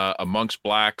Biden amongst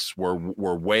blacks were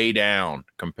way down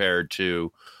compared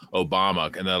to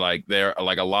Obama, and they're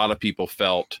like a lot of people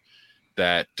felt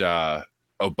that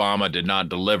Obama did not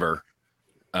deliver,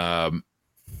 and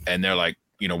they're like,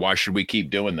 why should we keep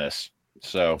doing this?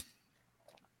 So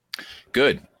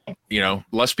good,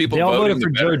 less people. They all voted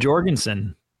for Joe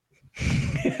Jorgensen.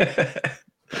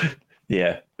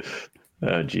 Yeah.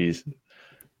 Oh, geez.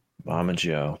 Obama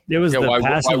Joe. It was the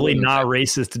passively not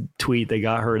racist tweet that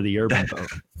got her the urban vote.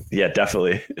 Yeah,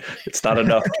 definitely. It's not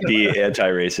enough to be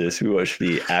anti-racist. We must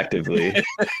be actively.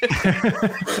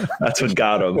 That's what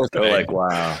got them. They're like,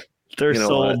 wow. They're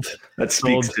sold. That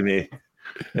speaks to me.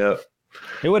 Yep.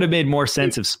 It would have made more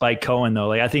sense if Spike Cohen, though.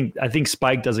 Like I think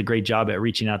Spike does a great job at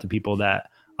reaching out to people that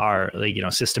are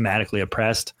systematically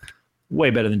oppressed. Way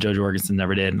better than Joe Jorgensen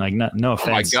ever did. Like no offense,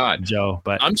 oh my God, Joe,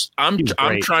 but I'm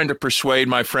trying to persuade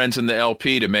my friends in the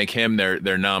LP to make him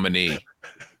their nominee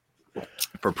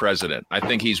for president. I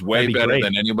think he's way better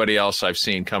than anybody else I've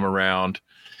seen come around.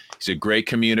 He's a great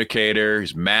communicator.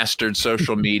 He's mastered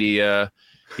social media.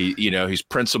 He's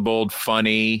principled,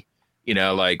 funny.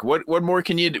 Like what more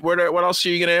can you? What else are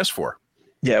you going to ask for?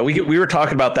 Yeah, we were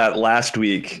talking about that last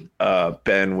week,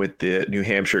 Ben, with the New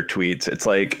Hampshire tweets. It's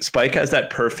like Spike has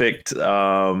that perfect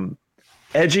edginess,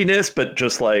 but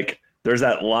just like there's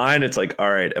that line. It's like,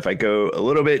 all right, if I go a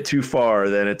little bit too far,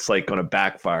 then it's like going to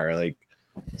backfire. Like,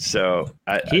 so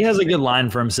he has a good line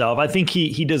for himself. I think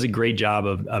he does a great job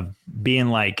of being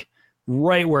like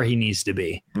right where he needs to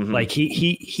be. Mm-hmm. Like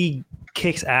he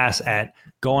kicks ass at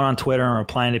going on Twitter and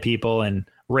replying to people and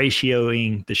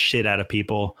ratioing the shit out of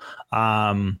people.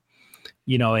 And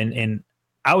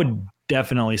I would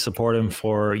definitely support him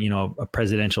for, a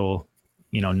presidential,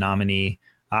 nominee.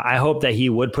 I hope that he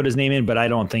would put his name in, but I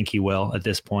don't think he will at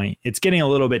this point. It's getting a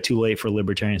little bit too late for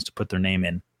libertarians to put their name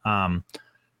in. From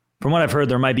what I've heard,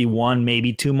 there might be one,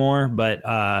 maybe two more, but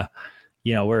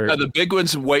the big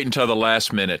ones wait until the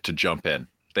last minute to jump in.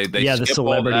 They the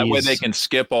celebrities. That way they can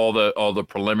skip all the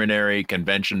preliminary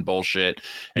convention bullshit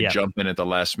and jump in at the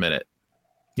last minute.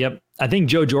 Yep. I think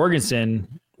Joe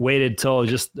Jorgensen waited till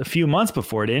just a few months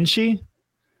before, didn't she?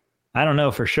 I don't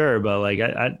know for sure, but like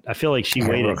I feel like she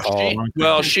waited.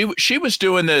 She was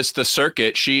doing the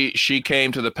circuit. She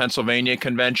came to the Pennsylvania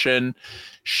convention.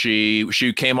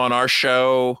 She came on our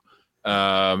show. She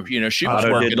was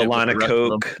Otto working did the line of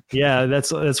coke. Yeah,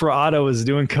 that's where Otto was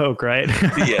doing coke, right?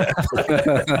 Yeah.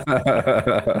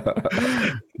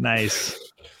 Nice.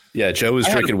 Yeah, Joe was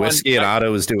drinking whiskey and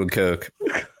Otto was doing coke.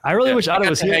 I really wish Otto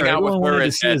was here. Hang out with her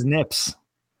to see his nips.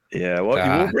 Yeah,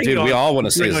 well, dude, we all want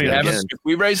to see his nips. If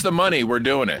we raise the money, we're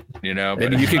doing it.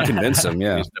 Maybe you can convince him.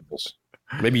 Yeah,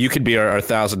 maybe you could be our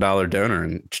 $1,000 donor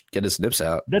and get his nips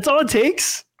out. That's all it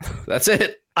takes. That's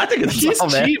it. I think it's cheap,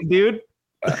 dude.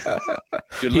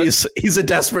 He's a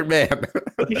desperate man.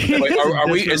 Wait, are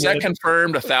we? Is that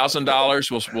confirmed?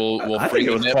 $1,000 will I think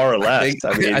it was far less.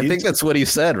 I think that's what he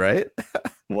said, right?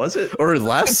 Was it or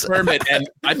less? Confirm it, and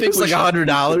I think it's like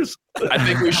 $100. I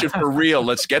think we should, for real.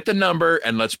 Let's get the number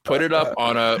and let's put it up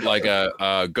on a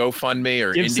GoFundMe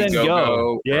or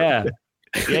Indiegogo. Yeah.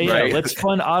 Right? Let's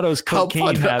fund Otto's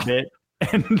cocaine habit.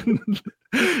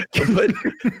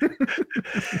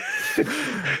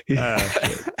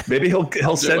 Maybe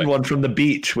he'll send one from the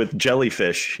beach with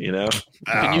jellyfish.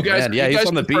 Can you guys? Yeah, he's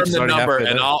on the beach. The number,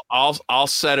 and I'll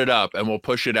set it up, and we'll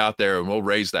push it out there, and we'll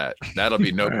raise that. That'll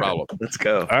be no problem. Let's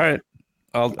go. All right,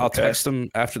 I'll text him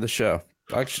after the show.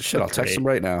 I'll text him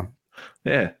right now.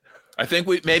 Yeah, I think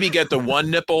we maybe get the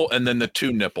 1 nipple and then the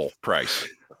 2 nipple price.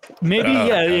 Maybe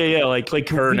yeah. Like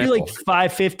maybe like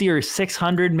 $550 or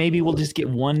 $600. Maybe we'll just get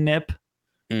 1 nip,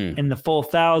 and the full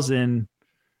 1,000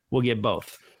 we'll get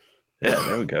both. Yeah,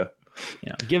 there we go.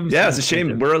 Give him. Yeah, it's a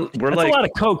shame. We're That's like a lot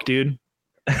of coke, dude.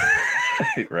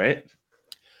 Right.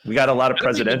 We got a lot of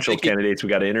presidential candidates we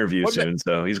got to interview soon,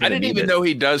 so he's going to. I didn't even know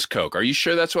he does coke. Are you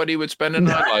sure that's what he would spend it on?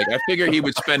 Like, I figure he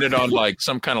would spend it on like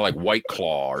some kind of like White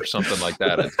Claw or something like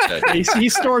that instead. He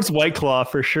snorts White Claw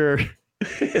for sure.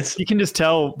 You can just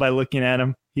tell by looking at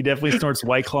him. He definitely snorts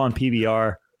White Claw and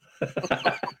PBR.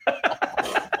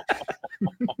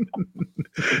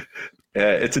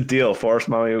 Yeah, it's a deal. Forest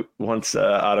Mommy wants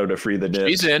Otto to free the nip.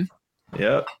 He's in.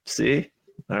 Yep. See?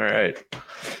 All right.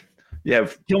 Yeah.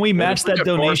 Can we match that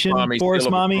donation, Forest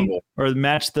Mommy, or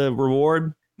match the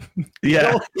reward?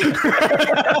 Yeah.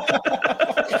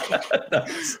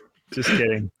 Just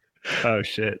kidding. Oh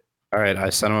shit. All right, I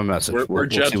sent him a message. We're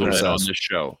gentlemen on this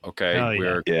show, okay?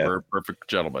 Oh, yeah. We're perfect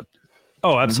gentlemen.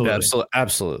 Oh, absolutely.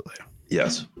 Absolutely.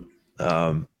 Yes.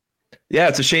 Yeah,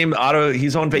 it's a shame Otto,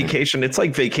 he's on vacation. It's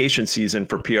like vacation season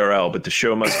for PRL, but the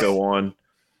show must go on.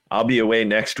 I'll be away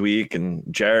next week, and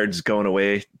Jared's going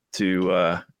away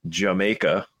to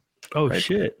Jamaica. Oh,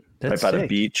 shit. That's right by the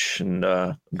beach, and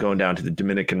going down to the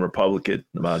Dominican Republic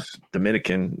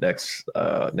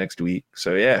next week.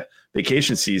 So yeah,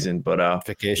 vacation season. But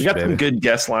we got some good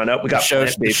guests lined up. We got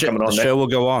Plant-Based coming on. The show will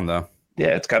go on though.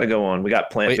 Yeah, it's got to go on. We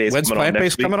got Plant-Based. When's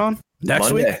Plant-Based coming on?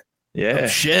 Next Monday. week. Yeah. Oh,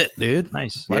 shit, dude.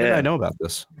 Nice. Why did I know about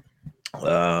this?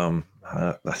 And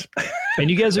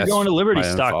you guys are going to Liberty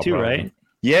Stock too, right?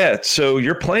 Yeah, so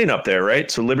you're playing up there,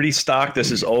 right? So Liberty Stock, this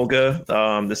is Olga.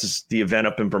 This is the event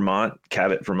up in Vermont,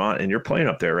 Cabot, Vermont, and you're playing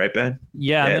up there, right, Ben?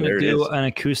 Yeah, I'm going to do an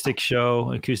acoustic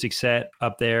set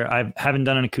up there. I haven't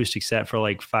done an acoustic set for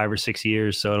like 5 or 6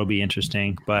 years, so it'll be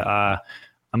interesting. But I'm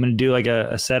going to do like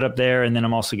a set up there, and then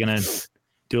I'm also going to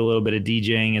do a little bit of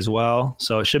DJing as well.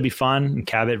 So it should be fun in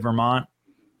Cabot, Vermont.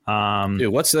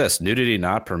 Dude, what's this? Nudity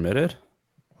not permitted?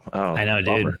 Oh, I know,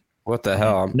 bummer. dude. What the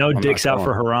hell? I'm dicks out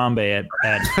for Harambe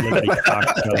at Liberty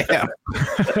Stock. Yeah,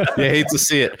 you hate to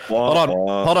see it. Hold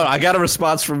on. I got a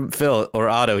response from Phil or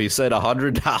Otto. He said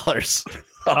 $100.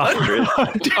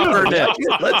 $100 per nip.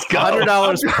 Let's go.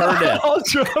 $100 per nip. I'll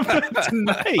drop it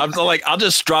tonight. I'm like, I'll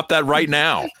just drop that right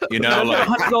now. Like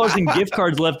 $100 in gift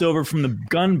cards left over from the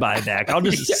gun buyback. I'll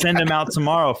just send them out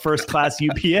tomorrow, first class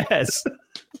UPS.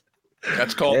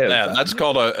 That's called That's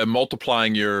called a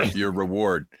multiplying your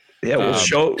reward. Yeah, we'll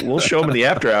show them in the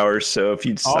after hours. So if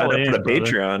you sign up for the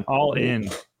Patreon, all in.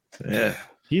 Yeah,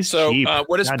 he's cheap.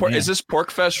 What is is this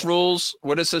Pork Fest rules?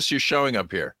 What is this you're showing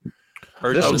up here?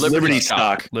 Or this is Liberty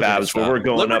Stock, Babs, where we're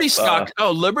going Liberty up. Stock.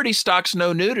 Liberty Stock's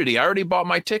no nudity. I already bought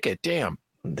my ticket. Damn.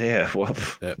 Yeah. Well,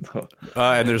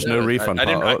 and there's no refund. I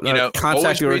didn't.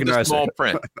 Contact the organizer. Small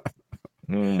print.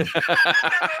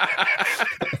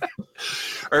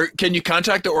 Or can you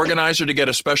contact the organizer to get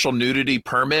a special nudity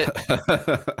permit?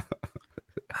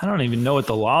 I don't even know what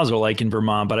the laws are like in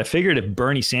Vermont, but I figured if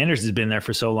Bernie Sanders has been there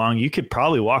for so long, you could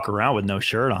probably walk around with no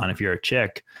shirt on if you're a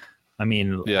chick. I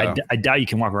mean, yeah. I doubt you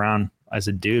can walk around as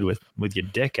a dude with your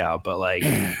dick out, but like,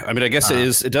 I mean, I guess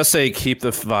it does say keep the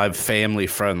vibe family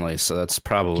friendly, so that's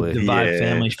probably the vibe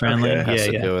family friendly.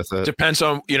 Okay. Yeah. Do with it. Depends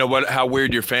on how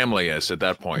weird your family is at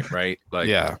that point, right? Like,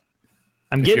 yeah.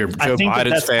 I think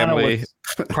that's family.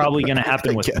 What's probably going to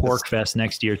happen with Pork Fest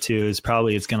next year too. It's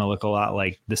going to look a lot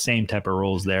like the same type of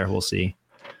rules there. We'll see.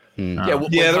 There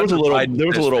was a little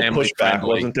pushback,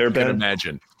 wasn't there, Ben? I can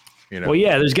imagine. Well,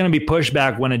 yeah, there's going to be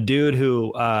pushback when a dude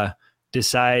who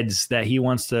decides that he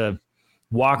wants to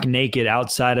walk naked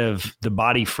outside of the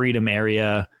body freedom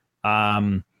area,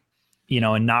 and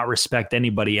not respect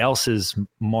anybody else's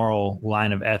moral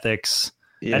line of ethics.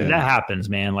 Yeah. And that happens,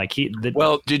 man. Like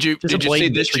did you see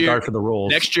this year for the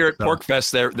rules? Next year at Pork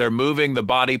Fest, they're moving the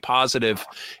body positive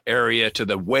area to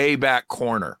the way back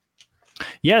corner.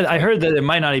 Yeah, I heard that it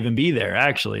might not even be there,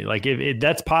 actually. Like, if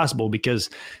that's possible, because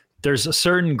there's a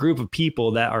certain group of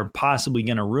people that are possibly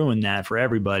going to ruin that for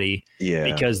everybody. Yeah.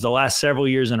 Because the last several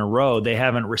years in a row, they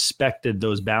haven't respected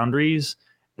those boundaries,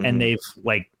 and they've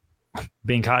like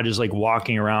been caught just like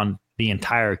walking around the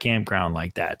entire campground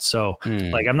like that. So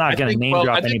like, I'm not going to name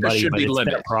drop anybody, but it's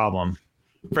been a problem.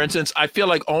 For instance, I feel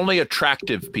like only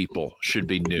attractive people should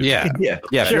be nude. Yeah.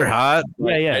 If you're hot.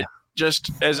 Yeah.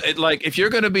 Just as it, like, if you're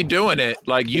going to be doing it,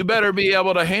 like, you better be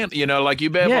able to handle, you know, like, you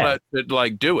be able to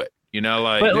like do it, you know,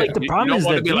 like, but like the problem is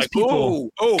that these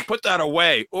people, put that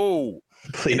away.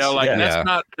 Please, you know, like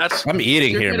that's I'm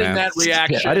eating here, man. That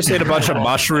reaction. I just ate a bunch of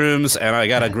mushrooms and I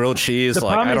got a grilled cheese.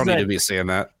 Like, I don't need to be seeing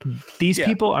that. These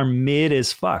people are mid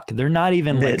as fuck. They're not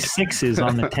even like 6s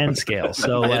on the 10 scale.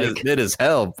 So like, mid as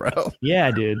hell, bro. Yeah,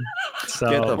 dude. So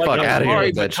get the fuck out of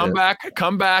here.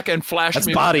 Come back and flash. That's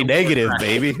me body negative,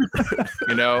 baby.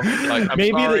 You know, like,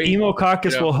 maybe the emo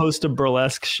caucus will host a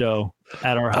burlesque show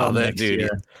at our home next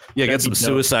year. Yeah, get some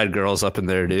suicide girls up in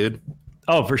there, dude.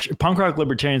 Oh, for sure. Punk rock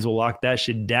libertarians will lock that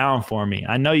shit down for me.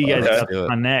 I know you guys got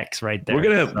my necks right there. We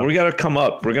gotta come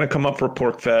up. We're gonna come up for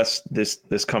Pork Fest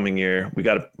this coming year. We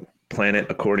gotta plan it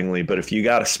accordingly. But if you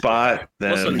got a spot,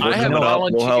 then listen,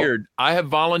 I have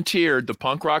volunteered the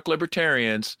Punk Rock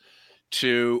Libertarians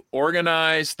to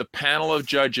organize the panel of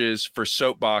judges for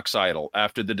Soapbox Idol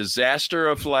after the disaster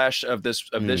of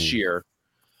this year.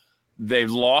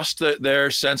 They've lost their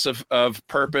sense of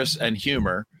purpose and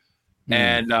humor.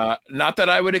 And not that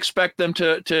I would expect them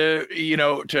to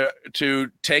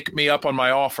take me up on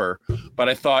my offer, but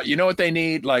I thought, you know what they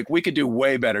need? Like, we could do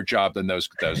way better job than those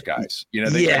guys. You know,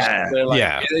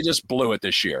 they just blew it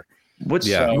this year. What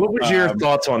was your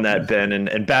thoughts on that, Ben?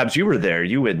 And Babs, you were there.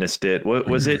 You witnessed it.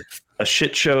 Was it a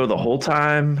shit show the whole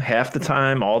time, half the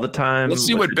time, all the time? Let's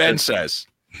see what Ben says.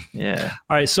 Yeah.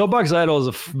 All right. Soapbox Idol is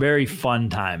a very fun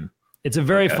time. It's a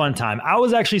very fun time. I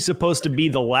was actually supposed to be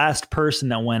the last person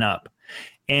that went up.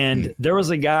 And there was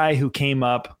a guy who came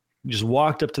up, just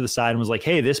walked up to the side and was like,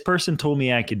 hey, this person told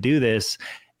me I could do this.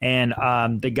 And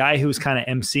the guy who was kind of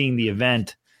emceeing the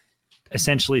event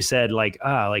essentially said, like,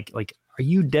 are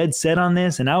you dead set on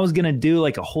this? And I was going to do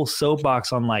like a whole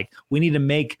soapbox on like, we need to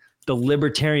make the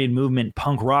libertarian movement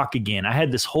punk rock again. I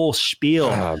had this whole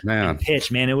spiel and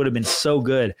pitch, man. It would have been so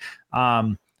good.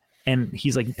 And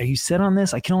he's like, are you set on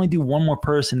this? I can only do one more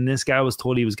person. And this guy was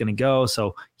told he was going to go.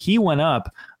 So he went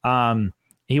up.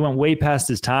 He went way past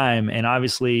his time. And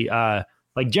obviously,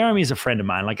 like, Jeremy's a friend of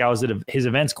mine. Like, I was at his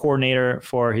events coordinator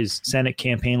for his Senate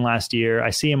campaign last year. I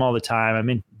see him all the time. I'm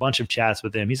in a bunch of chats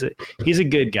with him. He's a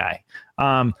good guy.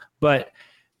 But,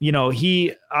 you know,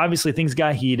 he obviously things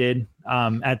got heated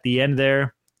at the end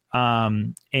there.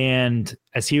 And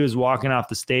as he was walking off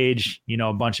the stage, you know,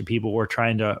 a bunch of people were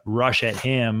trying to rush at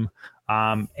him.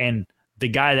 And the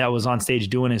guy that was on stage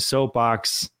doing his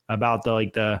soapbox about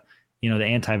the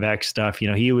anti-vax stuff, you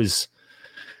know, he was,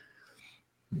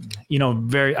 you know,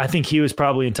 I think he was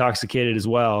probably intoxicated as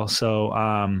well. So,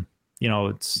 you know,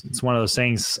 it's one of those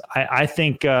things. I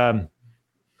think it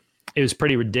was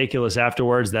pretty ridiculous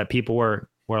afterwards that people were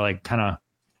like kind of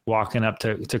walking up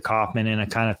to Kaufman in a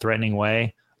kind of threatening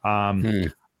way.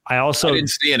 I also didn't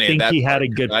see any think of that he had part. a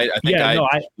good. I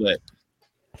think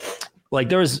like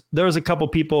there was a couple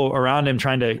people around him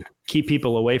trying to keep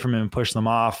people away from him and push them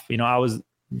off. You know, I was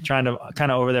trying to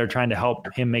kind of over there trying to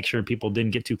help him make sure people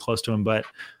didn't get too close to him. But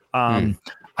I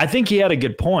think he had a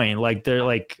good point. Like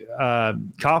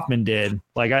Kaufman did.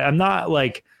 Like I'm not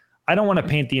like, I don't want to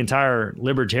paint the entire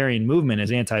libertarian movement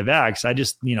as anti-vax. I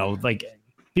just, you know, like,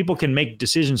 people can make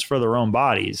decisions for their own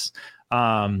bodies.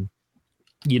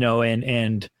 You know,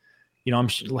 and you know,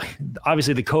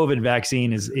 obviously the COVID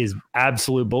vaccine is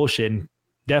absolute bullshit and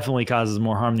definitely causes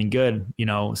more harm than good, you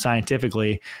know,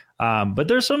 scientifically. But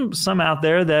there's some out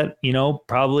there that, you know,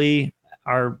 probably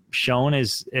are shown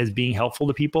as being helpful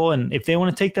to people. And if they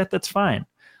want to take that, that's fine.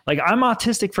 Like, I'm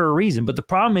autistic for a reason, but the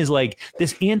problem is, like,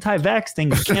 this anti-vax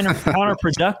thing is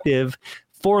counterproductive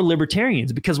for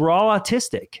libertarians because we're all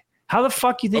autistic. How the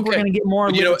fuck you think we're going to get more?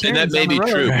 You know, and that may be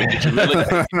true.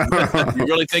 But you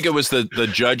really think it was the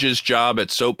judge's job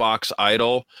at Soapbox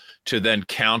Idol to then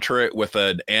counter it with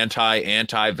an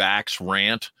anti-vax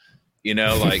rant? You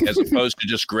know, like, as opposed to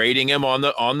just grading him on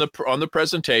the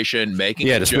presentation, making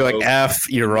just be like, F,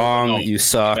 you're wrong, you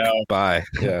suck, bye.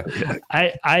 Yeah.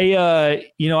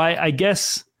 I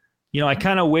guess, you know, I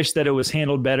kind of wish that it was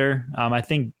handled better. I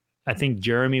think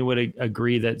Jeremy would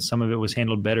agree that some of it was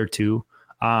handled better too.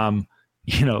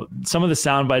 You know, some of the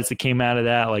sound bites that came out of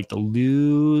that, like the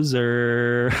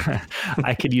loser,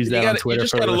 I could use that on Twitter. You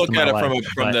just got to look at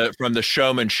it from the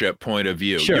showmanship point of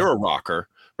view. Sure. You're a rocker,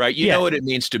 right? You know what it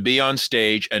means to be on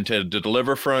stage and to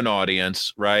deliver for an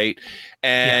audience, right?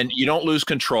 And you don't lose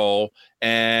control,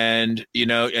 and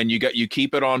and you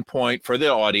keep it on point for the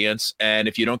audience. And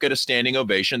if you don't get a standing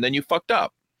ovation, then you fucked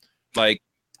up. Like,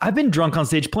 I've been drunk on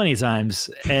stage plenty of times,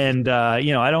 and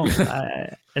I don't.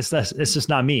 It's just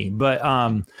not me. But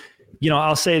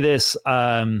I'll say this: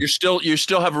 you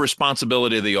still have a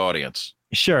responsibility to the audience.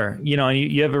 Sure, and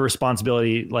you have a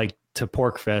responsibility, like, to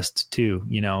PorkFest too,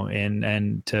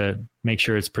 and to make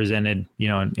sure it's presented,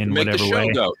 in whatever way.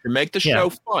 To make the show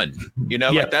fun,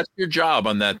 like that's your job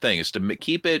on that thing, is to make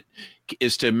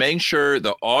sure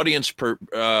the audience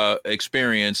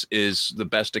experience is the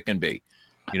best it can be.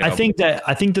 I think that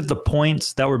the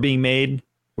points that were being made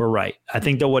were right. I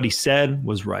think that what he said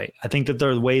was right. I think that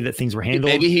the way that things were handled,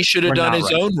 maybe he should have done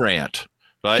his own rant.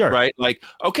 Right. Sure. Right. Like,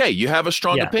 okay, you have a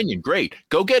strong opinion. Great.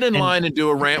 Go get in line and do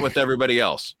a rant with everybody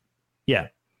else. Yeah.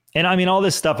 And I mean, all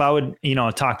this stuff I would,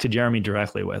 talk to Jeremy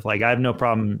directly with. Like, I have no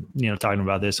problem, talking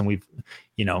about this. And we've,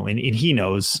 and he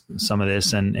knows some of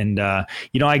this. And I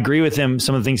agree with him,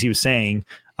 some of the things he was saying.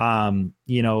 But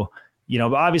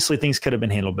obviously things could have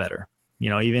been handled better.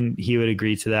 Even he would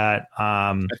agree to that.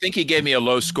 I think he gave me a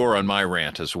low score on my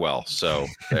rant as well. So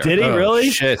did he really?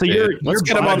 Shit, so let's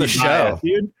get him on the show,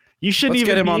 dude. You shouldn't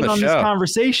even be on this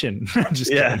conversation. Just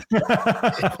kidding.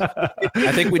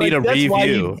 I think we need a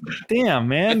review. Damn,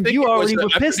 man. You already were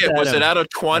pissed at him. Was it out of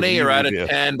 20 or out of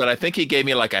 10? But I think he gave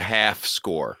me like a half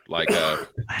score, like a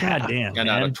God damn, 10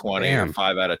 out of 20 or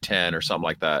 5 out of 10 or something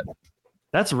like that.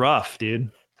 That's rough,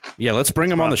 dude. Yeah, let's bring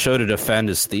him on the show to defend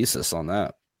his thesis on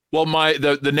that. Well,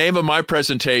 the name of my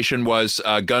presentation was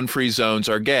Gun-Free Zones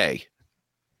Are Gay.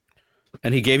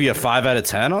 And he gave you a 5 out of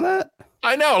 10 on that?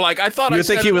 I know, like I thought. You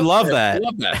think he would love that?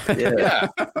 Love that. Yeah.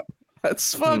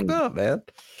 That's fucked up, man.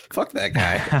 Fuck that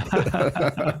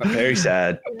guy. Very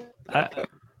sad.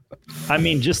 I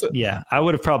mean, I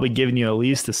would have probably given you at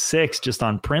least a 6 just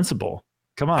on principle.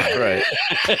 Come on, right?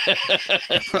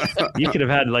 You could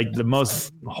have had like the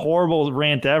most horrible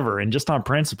rant ever, and just on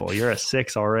principle, you're a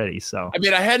 6 already. So I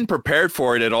mean, I hadn't prepared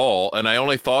for it at all, and I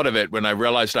only thought of it when I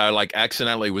realized I like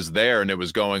accidentally was there and it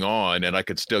was going on, and I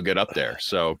could still get up there.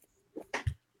 So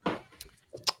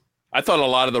I thought a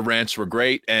lot of the rants were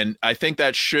great, and I think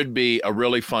that should be a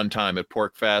really fun time at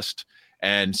PorkFest.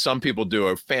 And some people do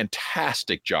a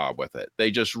fantastic job with it.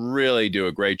 They just really do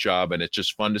a great job, and it's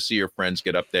just fun to see your friends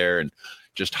get up there and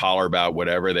just holler about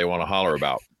whatever they want to holler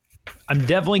about. I'm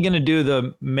definitely going to do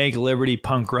the Make Liberty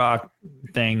punk rock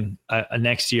thing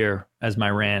next year as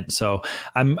my rant. So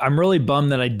I'm really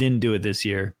bummed that I didn't do it this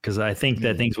year, because I think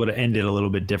that things would have ended a little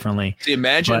bit differently. See,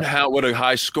 imagine what a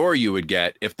high score you would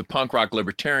get if the Punk Rock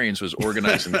Libertarians was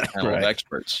organizing the panel of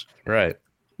experts. Right.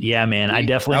 Yeah, man. I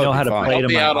definitely know how to play to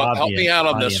my audience. Help me out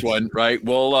on this one, right?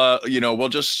 We'll,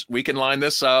 we can line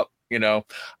this up.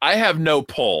 I have no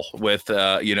pull with,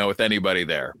 with anybody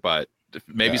there, but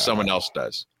maybe someone else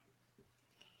does.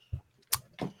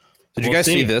 Did you guys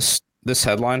see this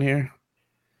headline here?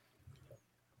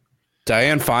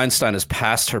 Dianne Feinstein has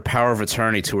passed her power of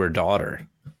attorney to her daughter,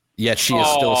 yet she is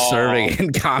still serving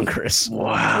in Congress.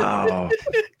 Wow.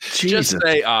 Just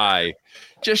say aye.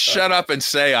 Just shut up and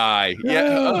say aye.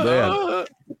 Yeah. Man.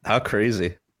 How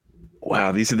crazy.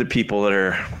 Wow. These are the people that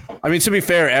are. I mean, to be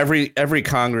fair, every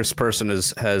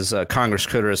congressperson has Congress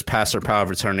critter has passed their power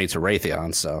of attorney to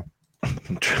Raytheon. So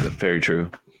very true.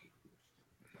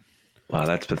 Wow,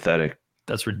 that's pathetic.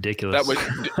 That's ridiculous.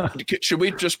 Should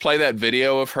we just play that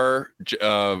video of her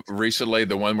recently?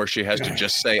 The one where she has to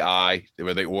just say aye,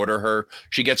 where they order her.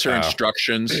 She gets her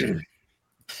instructions.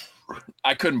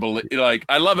 I couldn't believe,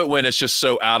 I love it when it's just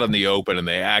so out in the open and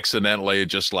they accidentally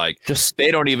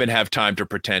they don't even have time to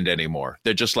pretend anymore.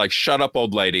 They're just like, shut up,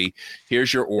 old lady.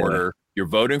 Here's your order. Yeah. You're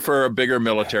voting for a bigger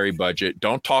military budget.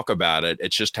 Don't talk about it.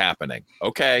 It's just happening.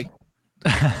 Okay.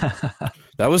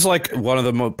 That was like one of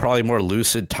the probably more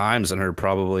lucid times in her,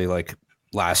 probably like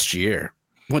last year,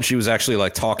 when she was actually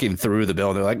like talking through the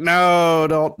bill. They're like, no,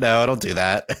 don't do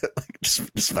that.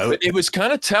 just vote. It was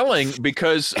kind of telling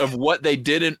because of what they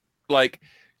didn't like.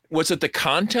 Was it the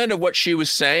content of what she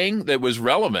was saying that was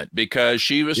relevant? Because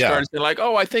she was starting to say like,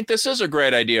 oh, I think this is a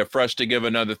great idea for us to give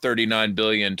another $39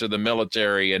 billion to the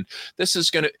military. And this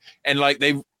is going to, and like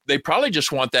they probably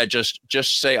just want that just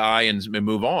say aye and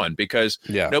move on, because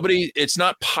it's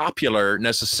not popular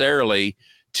necessarily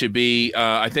to be,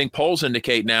 I think polls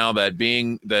indicate now that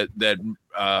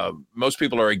most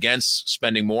people are against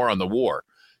spending more on the war,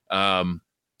 on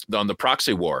the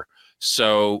proxy war.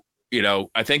 So,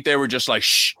 I think they were just like,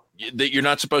 shh, that you're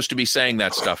not supposed to be saying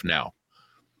that stuff now.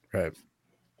 Right.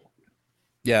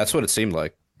 Yeah, that's what it seemed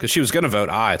like, because she was going to vote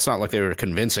aye. It's not like they were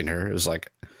convincing her. It was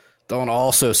like, Don't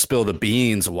also spill the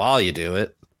beans while you do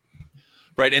it.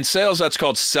 Right. In sales, that's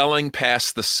called selling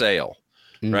past the sale.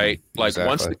 Right. Like exactly.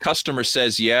 Once the customer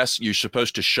says yes, you're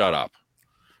supposed to shut up.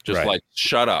 Just like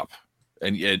shut up.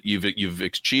 And you've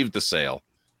achieved the sale.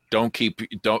 Don't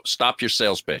stop your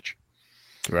sales pitch.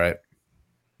 Right.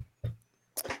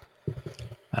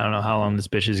 I don't know how long this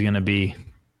bitch is going to be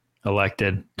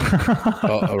elected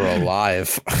or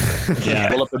alive. Yeah.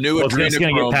 Well, if a new it's going to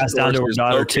get passed down to her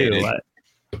daughter too.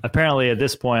 Apparently at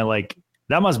this point, like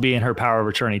that must be in her power of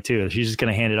attorney too. She's just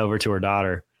going to hand it over to her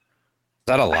daughter. Is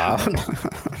that allowed?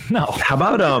 No. How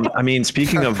about I mean,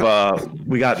 speaking of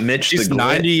we got Mitch. She's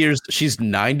 90 years. She's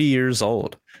 90 years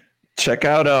old. Check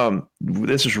out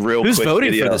this is real. Who's quick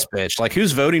voting video. for this bitch? Like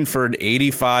who's voting for an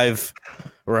 85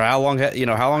 or how long?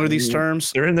 How long are these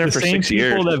terms? They're in there the for same 6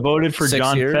 years. People that voted for 6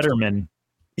 John years? Fetterman.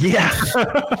 Yeah,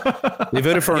 they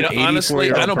voted for an 84.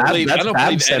 Honestly, I don't believe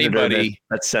anybody.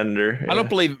 That's senator. Yeah. I don't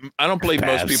believe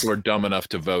most people are dumb enough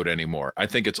to vote anymore. I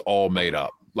think it's all made up.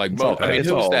 Like,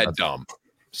 who's that dumb?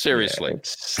 Seriously, yeah,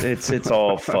 it's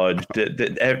all fudge.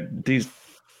 It's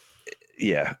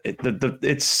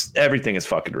everything is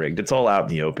fucking rigged. It's all out in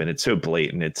the open. It's so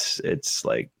blatant. It's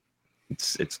like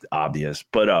it's obvious.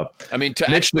 But I mean,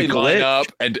 to actually line up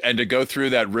and to go through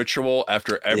that ritual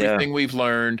after everything we've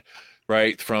learned,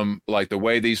 right, from like the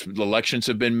way these elections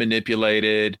have been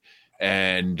manipulated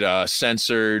and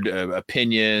censored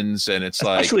opinions, and it's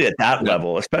especially at that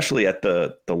level, especially at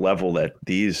the level that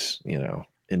these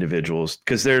individuals,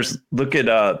 because look at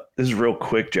this is real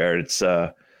quick, Jared. It's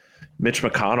Mitch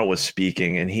McConnell was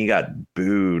speaking and he got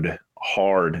booed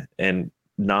hard and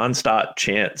nonstop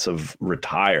chants of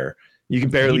retire. You can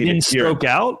barely he didn't stroke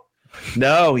out.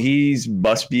 No, he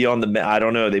must be on the. I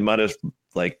don't know. They might have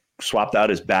like swapped out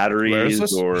his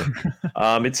batteries or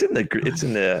it's in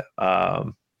the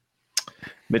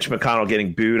Mitch McConnell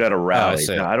getting booed at a rally.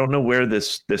 Now, I don't know where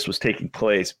this was taking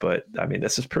place, but I mean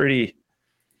this has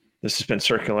been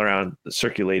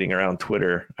circulating around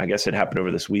Twitter. I guess it happened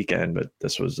over this weekend, but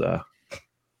this was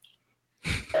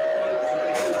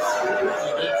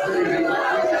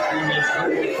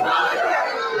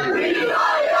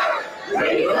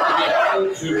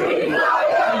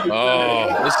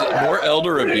this is more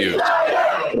elder abuse.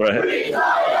 Right.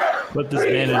 Put this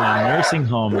man in a nursing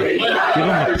home. Give him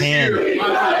a pan. He's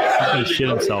gonna shit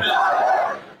himself.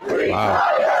 Wow.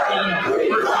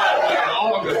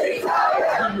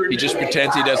 He just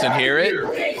pretends he doesn't hear it.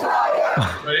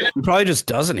 He probably just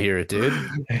doesn't hear it, dude.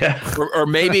 Yeah. Or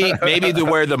maybe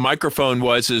where the microphone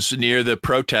is near the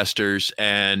protesters,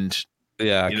 and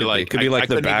yeah, it could be like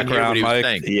the background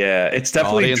mic. Yeah, it's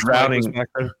definitely drowning.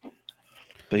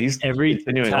 But he's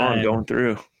continuing on going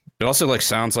through. It also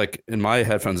sounds like in my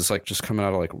headphones, it's like just coming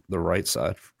out of the right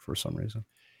side for some reason.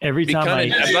 Every time I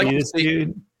see this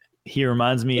dude, he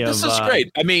reminds me of. This is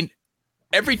great. I mean,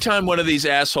 every time one of these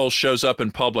assholes shows up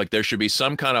in public, there should be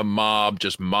some kind of mob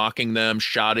just mocking them,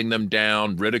 shouting them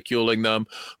down, ridiculing them,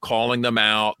 calling them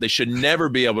out. They should never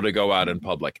be able to go out in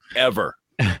public ever.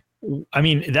 I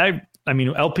mean,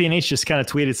 LPNH just kind of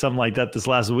tweeted something like that this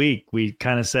last week. We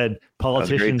kind of said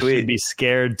politicians should be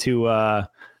scared to,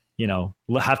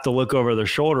 have to look over their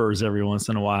shoulders every once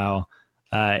in a while.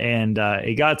 And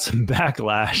it got some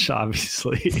backlash,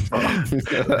 obviously. But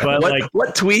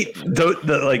what tweet?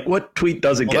 What tweet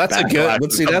doesn't get that's backlash?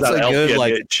 That's a good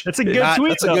that's a good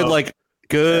tweet. That's a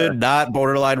good, not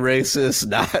borderline racist,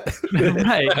 not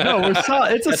right. No,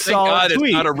 it's a solid tweet.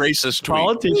 It's not a racist tweet.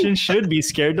 Politicians should be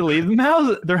scared to leave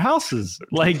their houses.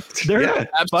 Like they're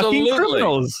fucking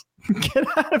criminals. Get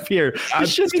out of here.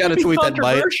 This shouldn't even be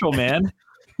controversial, man.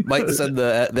 Might send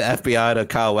the FBI to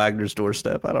Kyle Wagner's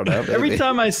doorstep. I don't know. Maybe. Every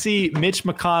time I see Mitch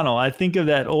McConnell, I think of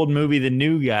that old movie, The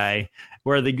New Guy,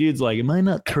 where the dude's like, am I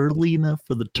not turtly enough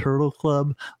for the Turtle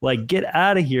Club? Like, get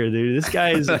out of here, dude. This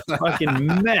guy is a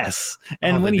fucking mess.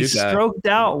 And when he stroked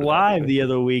out live the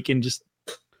other week and just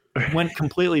went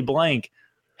completely blank.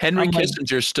 Henry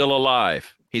Kissinger's still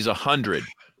alive. He's 100,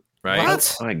 right?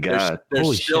 What? Oh my God.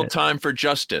 There's still time for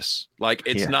justice. Like,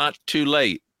 it's not too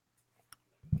late.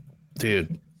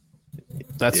 Dude,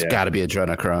 that's got to be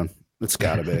adrenochrome. It's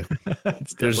got to be.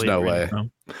 There's no way.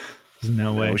 There's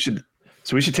no way. We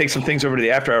should take some things over to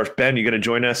the after hours. Ben, you going to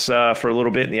join us for a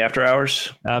little bit in the after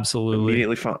hours? Absolutely.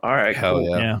 Immediately fun. All right. Hell cool.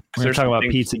 Yeah. We're going to talk about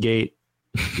Pizzagate.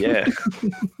 Yeah.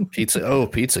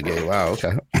 Pizzagate. Wow.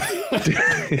 Okay.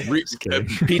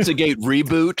 Pizzagate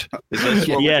reboot.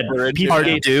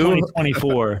 Pizzagate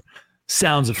 2024.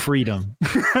 Sounds of freedom.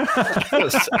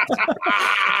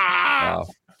 Wow.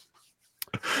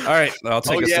 All right, I'll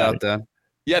take us out then.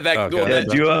 Yeah, that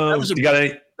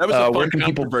That was a fun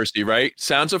controversy, right?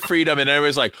 Sounds of Freedom, and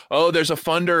everybody's like, "Oh, there's a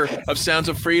funder of Sounds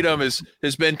of Freedom has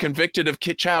been convicted of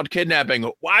child kidnapping."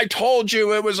 Well, I told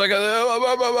you it was like a.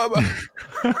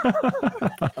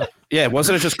 Yeah,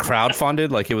 wasn't it just crowdfunded?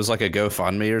 Like it was like a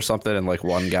GoFundMe or something, and like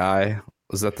one guy.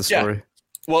 Was that the story? Yeah.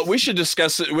 Well, we should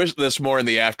discuss this more in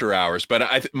the after hours.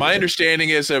 But my understanding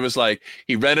is it was like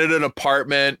he rented an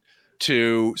apartment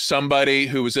to somebody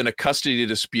who was in a custody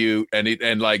dispute,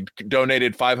 and like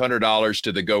donated $500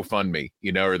 to the GoFundMe,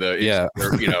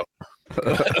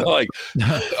 like,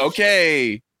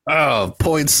 okay. Oh,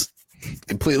 points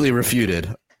completely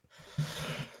refuted.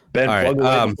 Ben, plug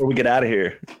away before we get out of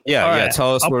here. Yeah.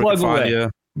 Tell us where we can find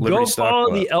you. Go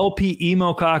follow the LP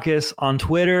Emo Caucus on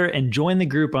Twitter and join the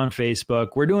group on Facebook.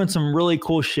 We're doing some really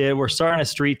cool shit. We're starting a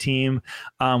street team.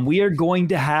 We are going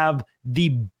to have the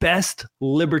best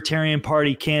Libertarian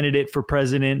Party candidate for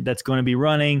president that's going to be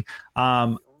running.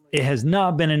 It has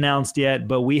not been announced yet,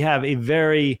 but we have a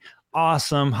very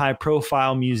awesome,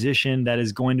 high-profile musician that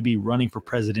is going to be running for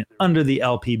president under the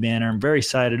LP banner. I'm very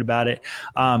excited about it.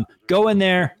 Go in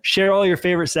there, share all your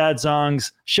favorite sad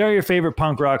songs, share your favorite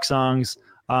punk rock songs,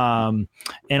 and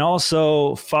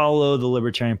also follow the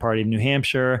Libertarian Party of New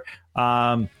Hampshire.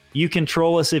 You can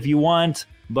troll us if you want,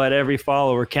 but every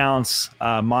follower counts.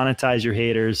 Monetize your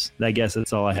haters. I guess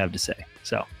that's all I have to say.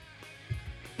 So,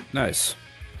 nice.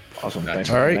 Awesome. Thanks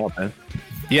all right. Out, man.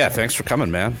 Yeah, thanks for coming,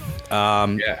 man.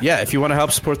 If you want to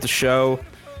help support the show,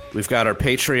 we've got our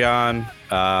Patreon.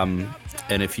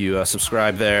 And if you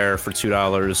subscribe there for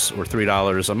 $2 or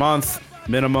 $3 a month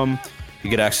minimum, you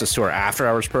get access to our After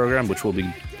Hours program, which we'll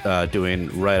be doing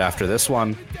right after this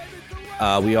one.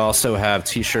 We also have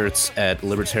t-shirts at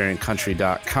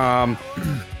libertariancountry.com.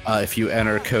 If you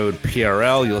enter code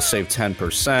PRL, you'll save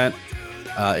 10%.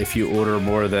 If you order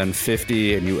more than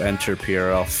 50 and you enter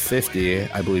PRL 50,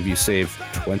 I believe you save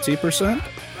 20%.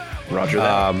 Roger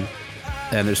that.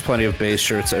 And there's plenty of base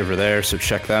shirts over there, so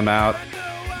check them out.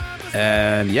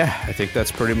 And yeah, I think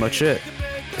that's pretty much it.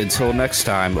 Until next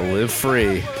time, live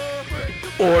free.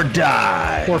 Or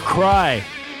die. Or cry.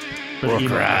 Or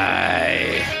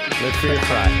cry. Live free or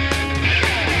cry.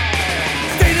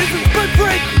 Statism's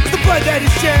footprint is the blood that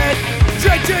is shed.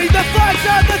 Drenching the flags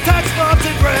of the tax bombs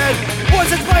in red. Was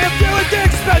its way of view at the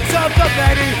expense of the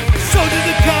many. So do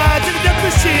the cards in the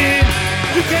machine.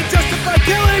 You can't justify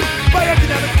killing by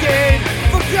economic gain.